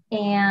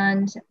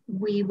 And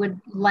we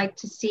would like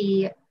to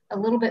see a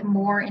little bit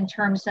more in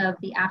terms of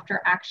the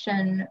after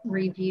action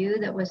review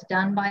that was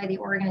done by the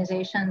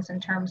organizations, in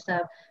terms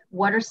of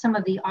what are some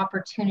of the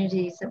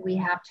opportunities that we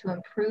have to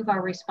improve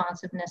our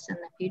responsiveness in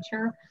the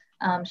future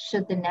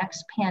should the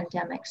next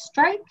pandemic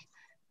strike.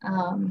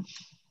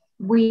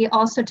 We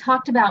also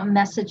talked about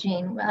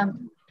messaging.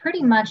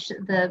 Pretty much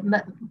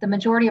the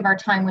majority of our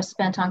time was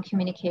spent on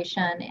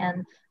communication.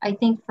 And I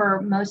think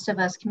for most of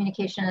us,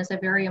 communication is a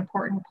very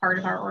important part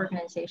of our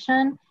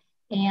organization.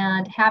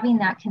 And having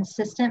that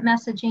consistent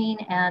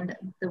messaging, and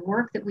the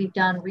work that we've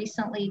done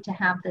recently to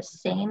have the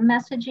same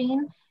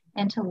messaging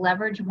and to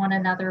leverage one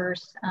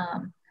another's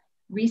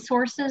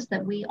resources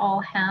that we all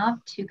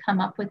have to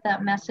come up with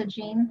that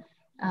messaging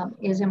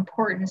is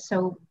important.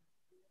 So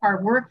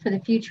our work for the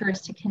future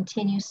is to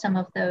continue some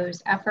of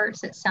those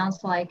efforts. It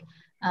sounds like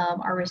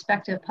our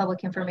respective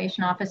public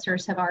information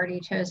officers have already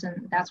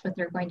chosen that's what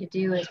they're going to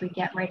do as we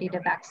get ready to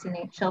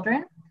vaccinate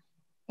children.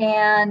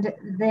 And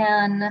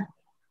then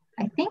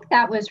I think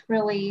that was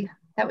really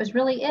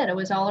it. It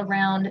was all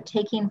around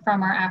taking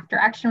from our after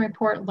action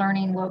report,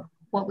 learning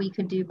what we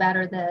could do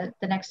better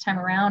the next time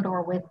around,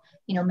 or with,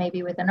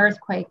 maybe with an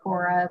earthquake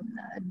or a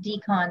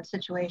decon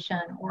situation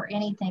or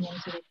anything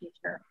into the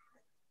future.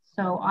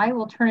 So I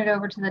will turn it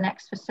over to the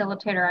next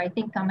facilitator. I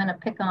think I'm going to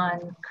pick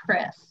on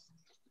Chris.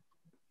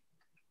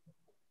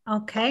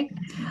 Okay.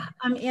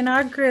 In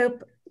our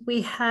group,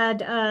 we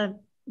had a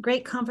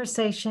great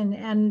conversation,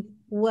 and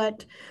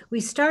what we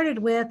started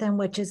with, and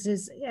which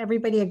is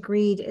everybody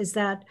agreed, is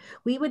that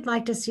we would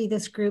like to see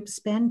this group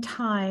spend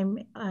time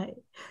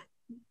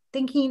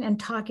thinking and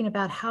talking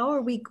about how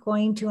are we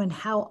going to and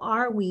how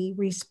are we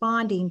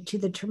responding to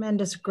the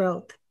tremendous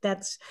growth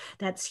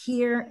that's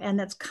here and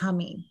that's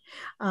coming.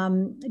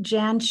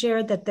 Jan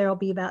shared that there'll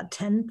be about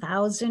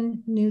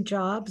 10,000 new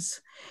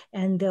jobs,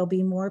 and there'll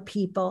be more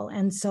people.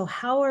 And so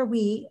how are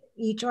we,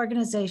 each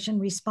organization,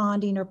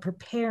 responding or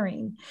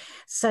preparing,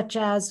 such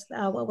as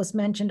what was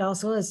mentioned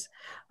also is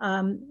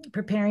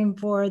preparing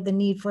for the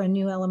need for a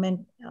new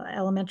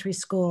elementary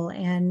school,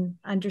 and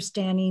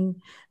understanding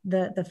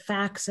the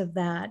facts of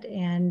that,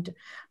 and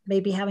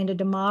maybe having a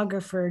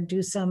demographer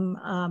do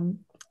some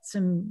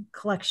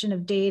collection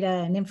of data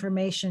and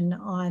information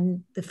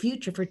on the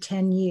future for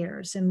 10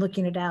 years and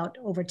looking it out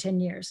over 10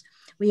 years.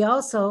 We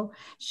also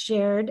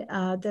shared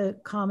the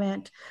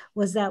comment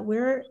was that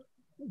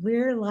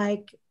we're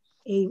like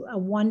a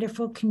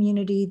wonderful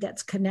community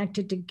that's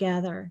connected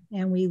together,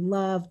 and we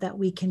love that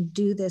we can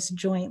do this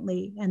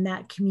jointly, and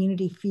that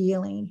community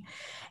feeling.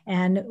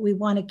 And we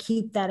want to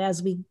keep that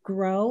as we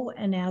grow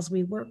and as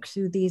we work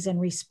through these and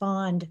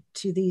respond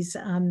to these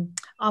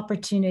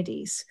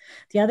opportunities.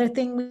 The other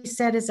thing we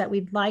said is that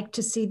we'd like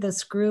to see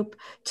this group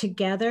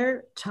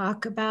together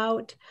talk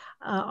about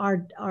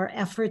our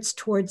efforts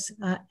towards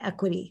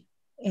equity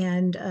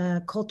and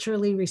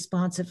culturally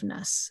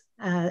responsiveness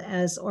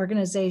as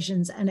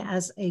organizations and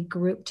as a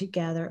group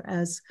together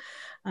as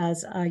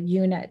a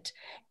unit.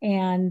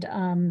 And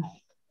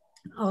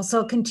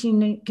also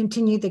continue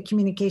the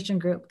communication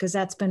group, because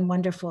that's been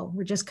wonderful.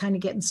 We're just kind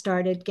of getting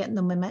started, getting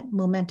the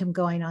momentum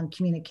going on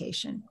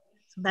communication.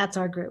 So that's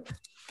our group.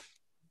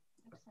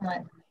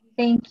 Excellent.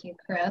 Thank you,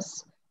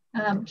 Chris.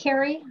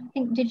 Carrie, I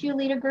think, did you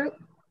lead a group?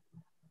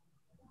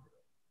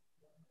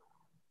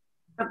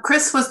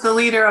 Chris was the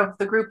leader of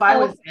the group I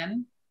was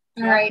in.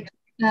 All right.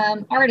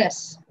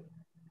 Artis.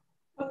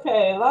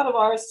 Okay, a lot of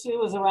ours too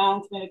was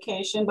around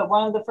communication, but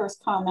one of the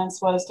first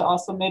comments was to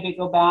also maybe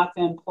go back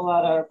and pull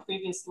out our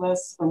previous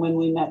lists from when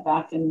we met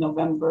back in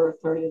November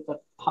 30th of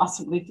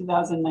possibly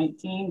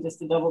 2019, just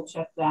to double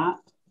check that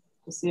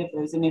to see if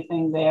there's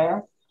anything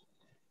there.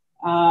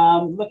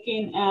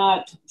 Looking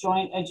at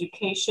joint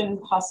education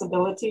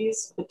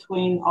possibilities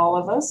between all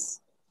of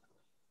us.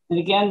 And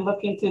again,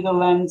 looking through the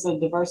lens of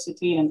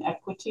diversity and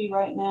equity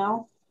right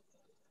now.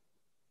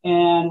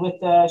 And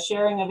with the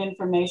sharing of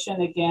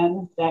information,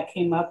 again, that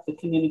came up, the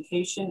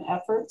communication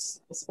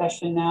efforts,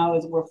 especially now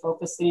as we're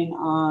focusing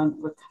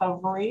on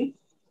recovery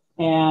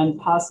and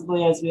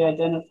possibly as we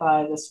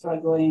identify the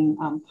struggling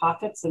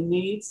pockets of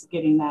needs,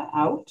 getting that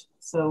out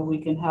so we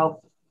can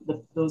help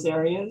those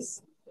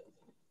areas.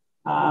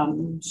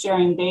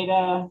 Sharing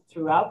data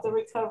throughout the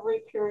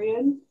recovery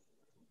period,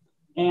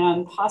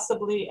 and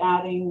possibly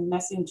adding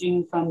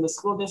messaging from the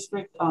school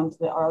district onto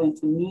the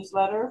Arlington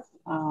newsletter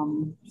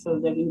so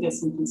that we can get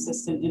some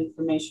consistent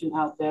information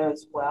out there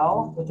as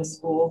well with the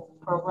school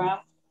program.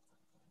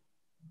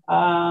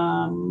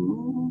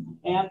 And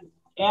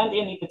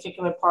any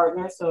particular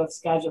partner. So if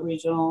Skagit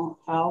Regional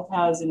Health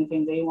has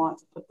anything they want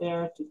to put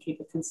there to keep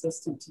it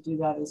consistent, to do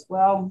that as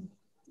well.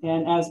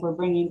 And as we're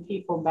bringing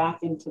people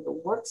back into the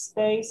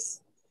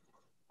workspace,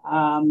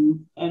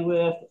 and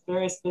with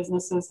various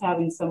businesses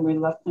having some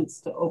reluctance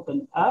to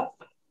open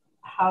up,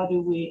 how do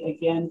we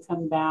again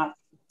come back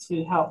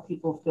to help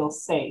people feel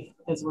safe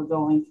as we're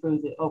going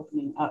through the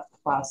opening up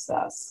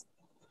process?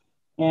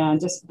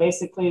 And just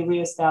basically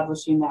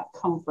reestablishing that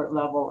comfort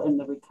level in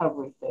the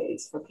recovery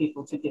phase for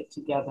people to get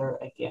together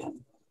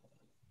again.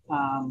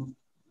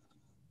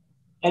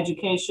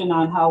 Education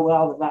on how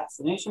well the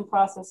vaccination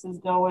process is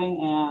going,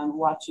 and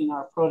watching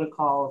our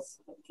protocols,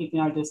 keeping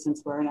our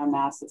distance, wearing our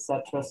masks,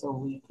 etc., so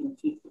we can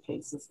keep the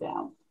cases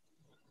down.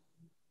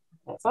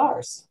 That's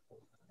ours.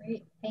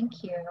 Great,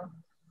 thank you.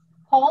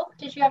 Paul,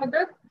 did you have a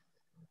group?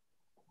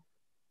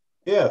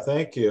 Yeah,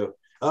 thank you.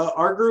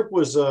 Our group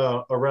was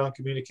around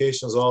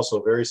communications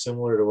also, very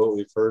similar to what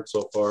we've heard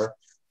so far.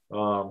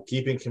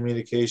 Keeping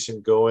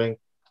communication going.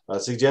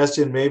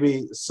 Suggestion,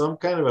 maybe some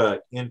kind of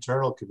an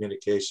internal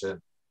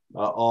communication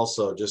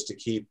also, just to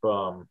keep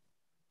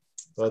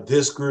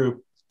this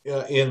group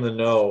in the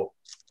know.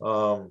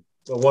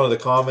 One of the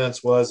comments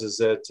is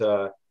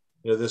that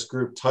this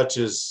group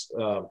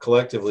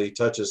collectively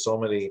touches so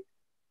many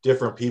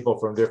different people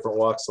from different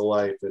walks of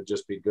life. It'd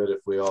just be good if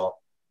we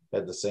all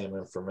had the same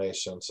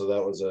information. So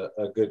that was a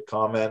good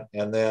comment.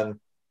 And then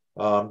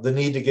the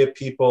need to get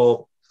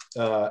people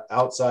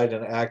outside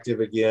and active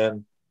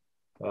again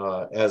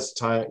as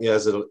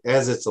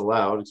it's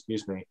allowed,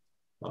 excuse me.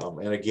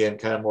 And again,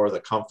 kind of more of the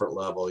comfort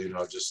level,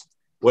 just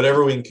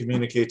whatever we can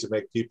communicate to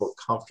make people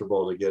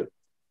comfortable to get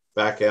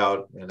back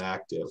out and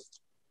active.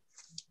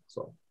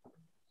 So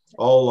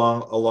all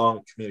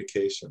along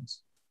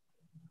communications.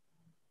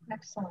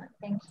 Excellent,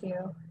 thank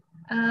you.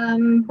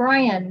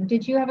 Brian,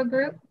 did you have a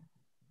group?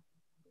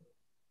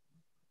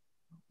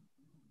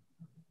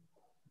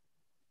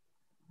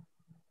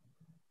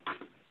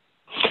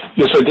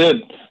 Yes, I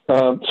did.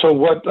 So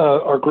what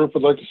our group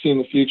would like to see in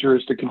the future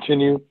is to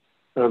continue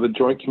the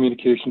joint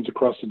communications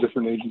across the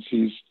different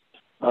agencies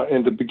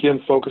and to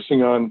begin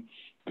focusing on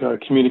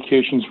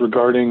communications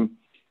regarding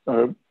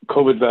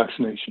COVID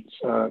vaccinations.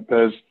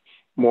 As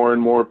more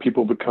and more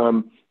people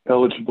become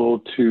eligible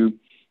to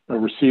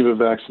receive a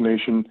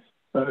vaccination,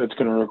 it's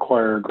going to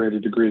require a greater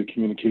degree of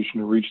communication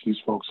to reach these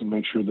folks and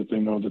make sure that they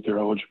know that they're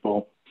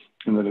eligible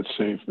and that it's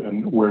safe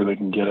and where they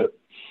can get it.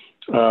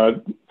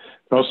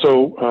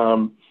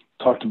 Also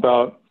talked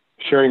about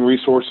sharing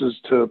resources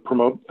to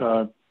promote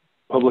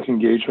public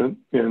engagement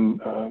in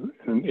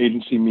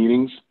agency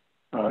meetings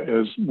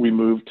as we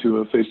move to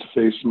a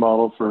face-to-face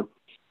model for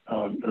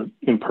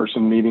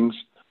in-person meetings,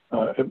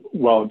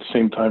 while at the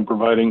same time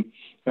providing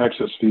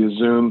access via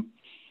Zoom.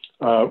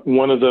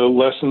 One of the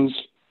lessons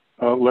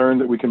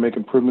learned that we can make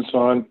improvements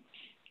on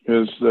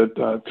is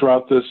that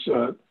throughout this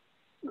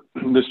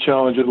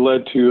challenge, it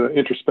led to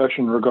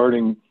introspection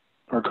regarding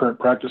our current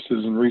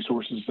practices and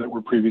resources that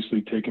were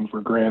previously taken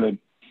for granted,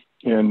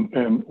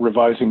 and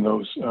revising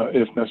those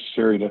if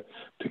necessary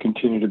to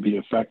continue to be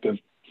effective.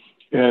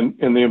 And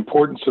the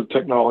importance of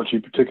technology,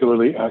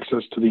 particularly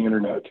access to the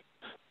internet,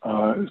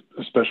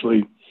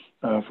 especially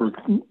for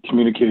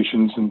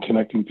communications and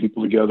connecting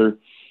people together,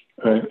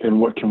 and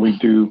what can we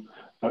do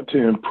to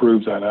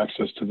improve that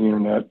access to the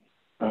internet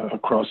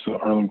across the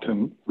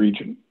Arlington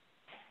region.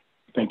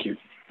 Thank you.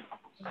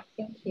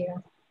 Thank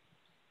you.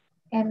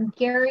 And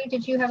Gary,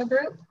 did you have a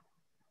group?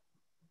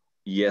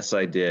 Yes,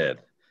 I did.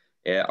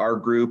 Our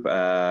group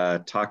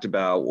talked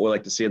about what we'd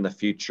like to see in the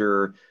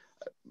future,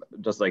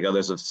 just like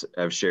others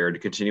have shared, to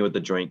continue with the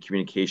joint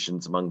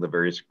communications among the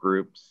various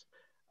groups.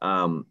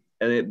 And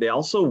they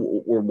also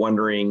were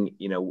wondering,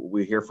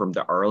 we hear from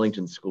the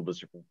Arlington School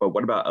District, but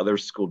what about other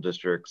school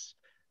districts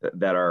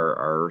that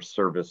are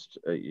serviced,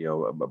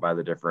 by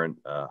the different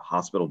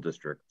hospital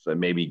districts, and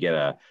maybe get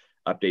a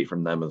update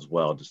from them as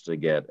well, just to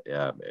get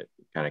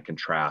kind of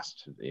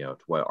contrast, to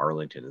what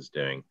Arlington is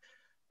doing.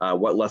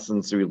 What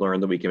lessons do we learn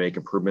that we can make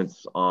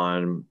improvements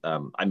on?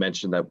 I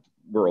mentioned that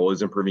we're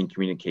always improving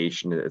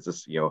communication. It's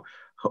just,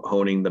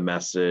 honing the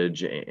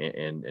message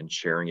and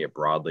sharing it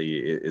broadly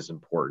is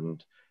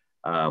important.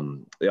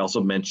 They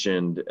also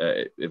mentioned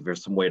if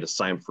there's some way to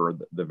sign for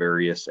the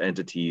various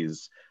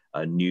entities,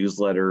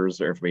 newsletters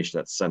or information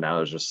that's sent out,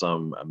 there's just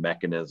some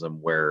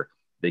mechanism where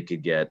they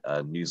could get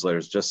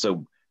newsletters just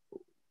so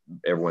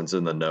everyone's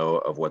in the know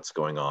of what's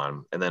going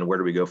on. And then where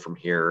do we go from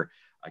here?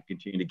 I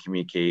continue to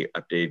communicate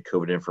updated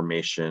COVID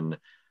information,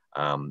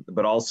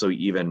 but also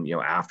even,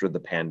 after the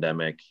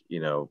pandemic,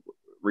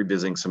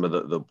 revisiting some of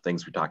the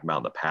things we talked about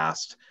in the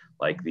past,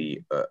 like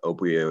the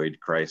opioid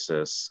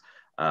crisis,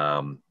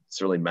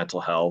 certainly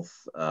mental health,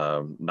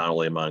 not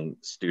only among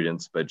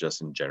students, but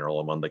just in general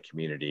among the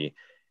community.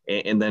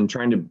 And then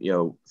trying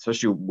to,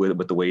 especially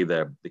with the way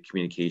the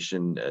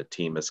communication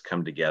team has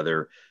come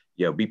together,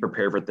 be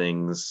prepared for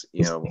things,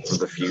 for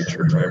the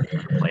future, try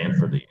to plan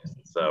for these.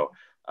 So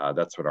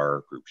that's what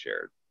our group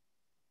shared.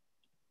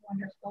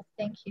 Wonderful,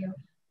 thank you.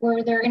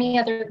 Were there any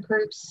other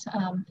groups,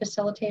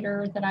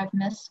 facilitator, that I've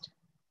missed?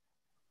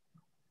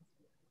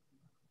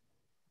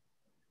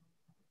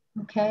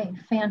 Okay,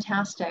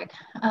 fantastic.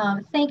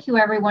 Thank you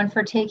everyone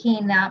for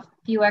taking that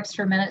few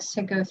extra minutes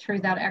to go through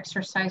that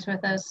exercise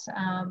with us.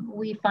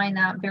 We find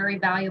that very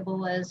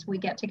valuable as we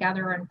get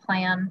together and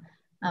plan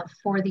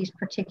for these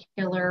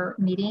particular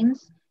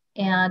meetings.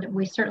 And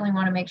we certainly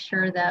want to make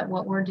sure that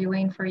what we're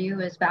doing for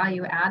you is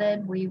value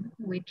added. We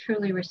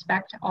truly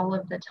respect all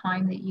of the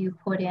time that you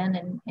put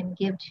in and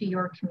give to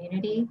your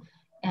community.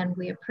 And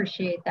we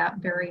appreciate that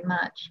very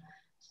much.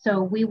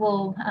 So we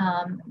will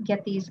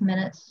get these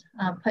minutes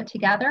put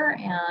together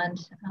and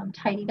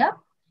tidied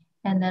up,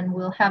 and then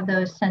we'll have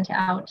those sent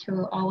out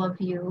to all of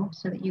you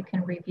so that you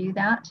can review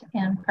that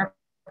in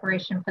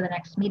preparation for the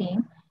next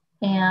meeting.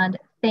 And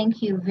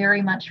thank you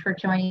very much for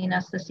joining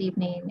us this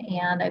evening.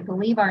 And I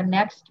believe our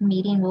next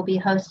meeting will be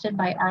hosted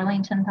by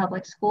Arlington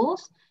Public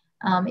Schools.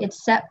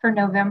 It's set for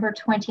November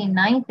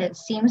 29th. It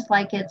seems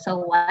like it's a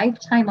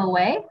lifetime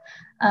away.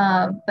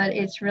 But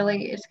it's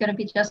going to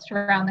be just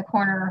around the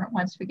corner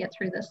once we get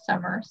through this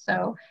summer.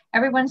 So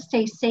everyone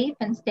stay safe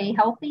and stay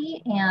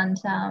healthy. And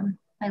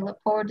I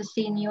look forward to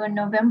seeing you in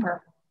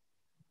November.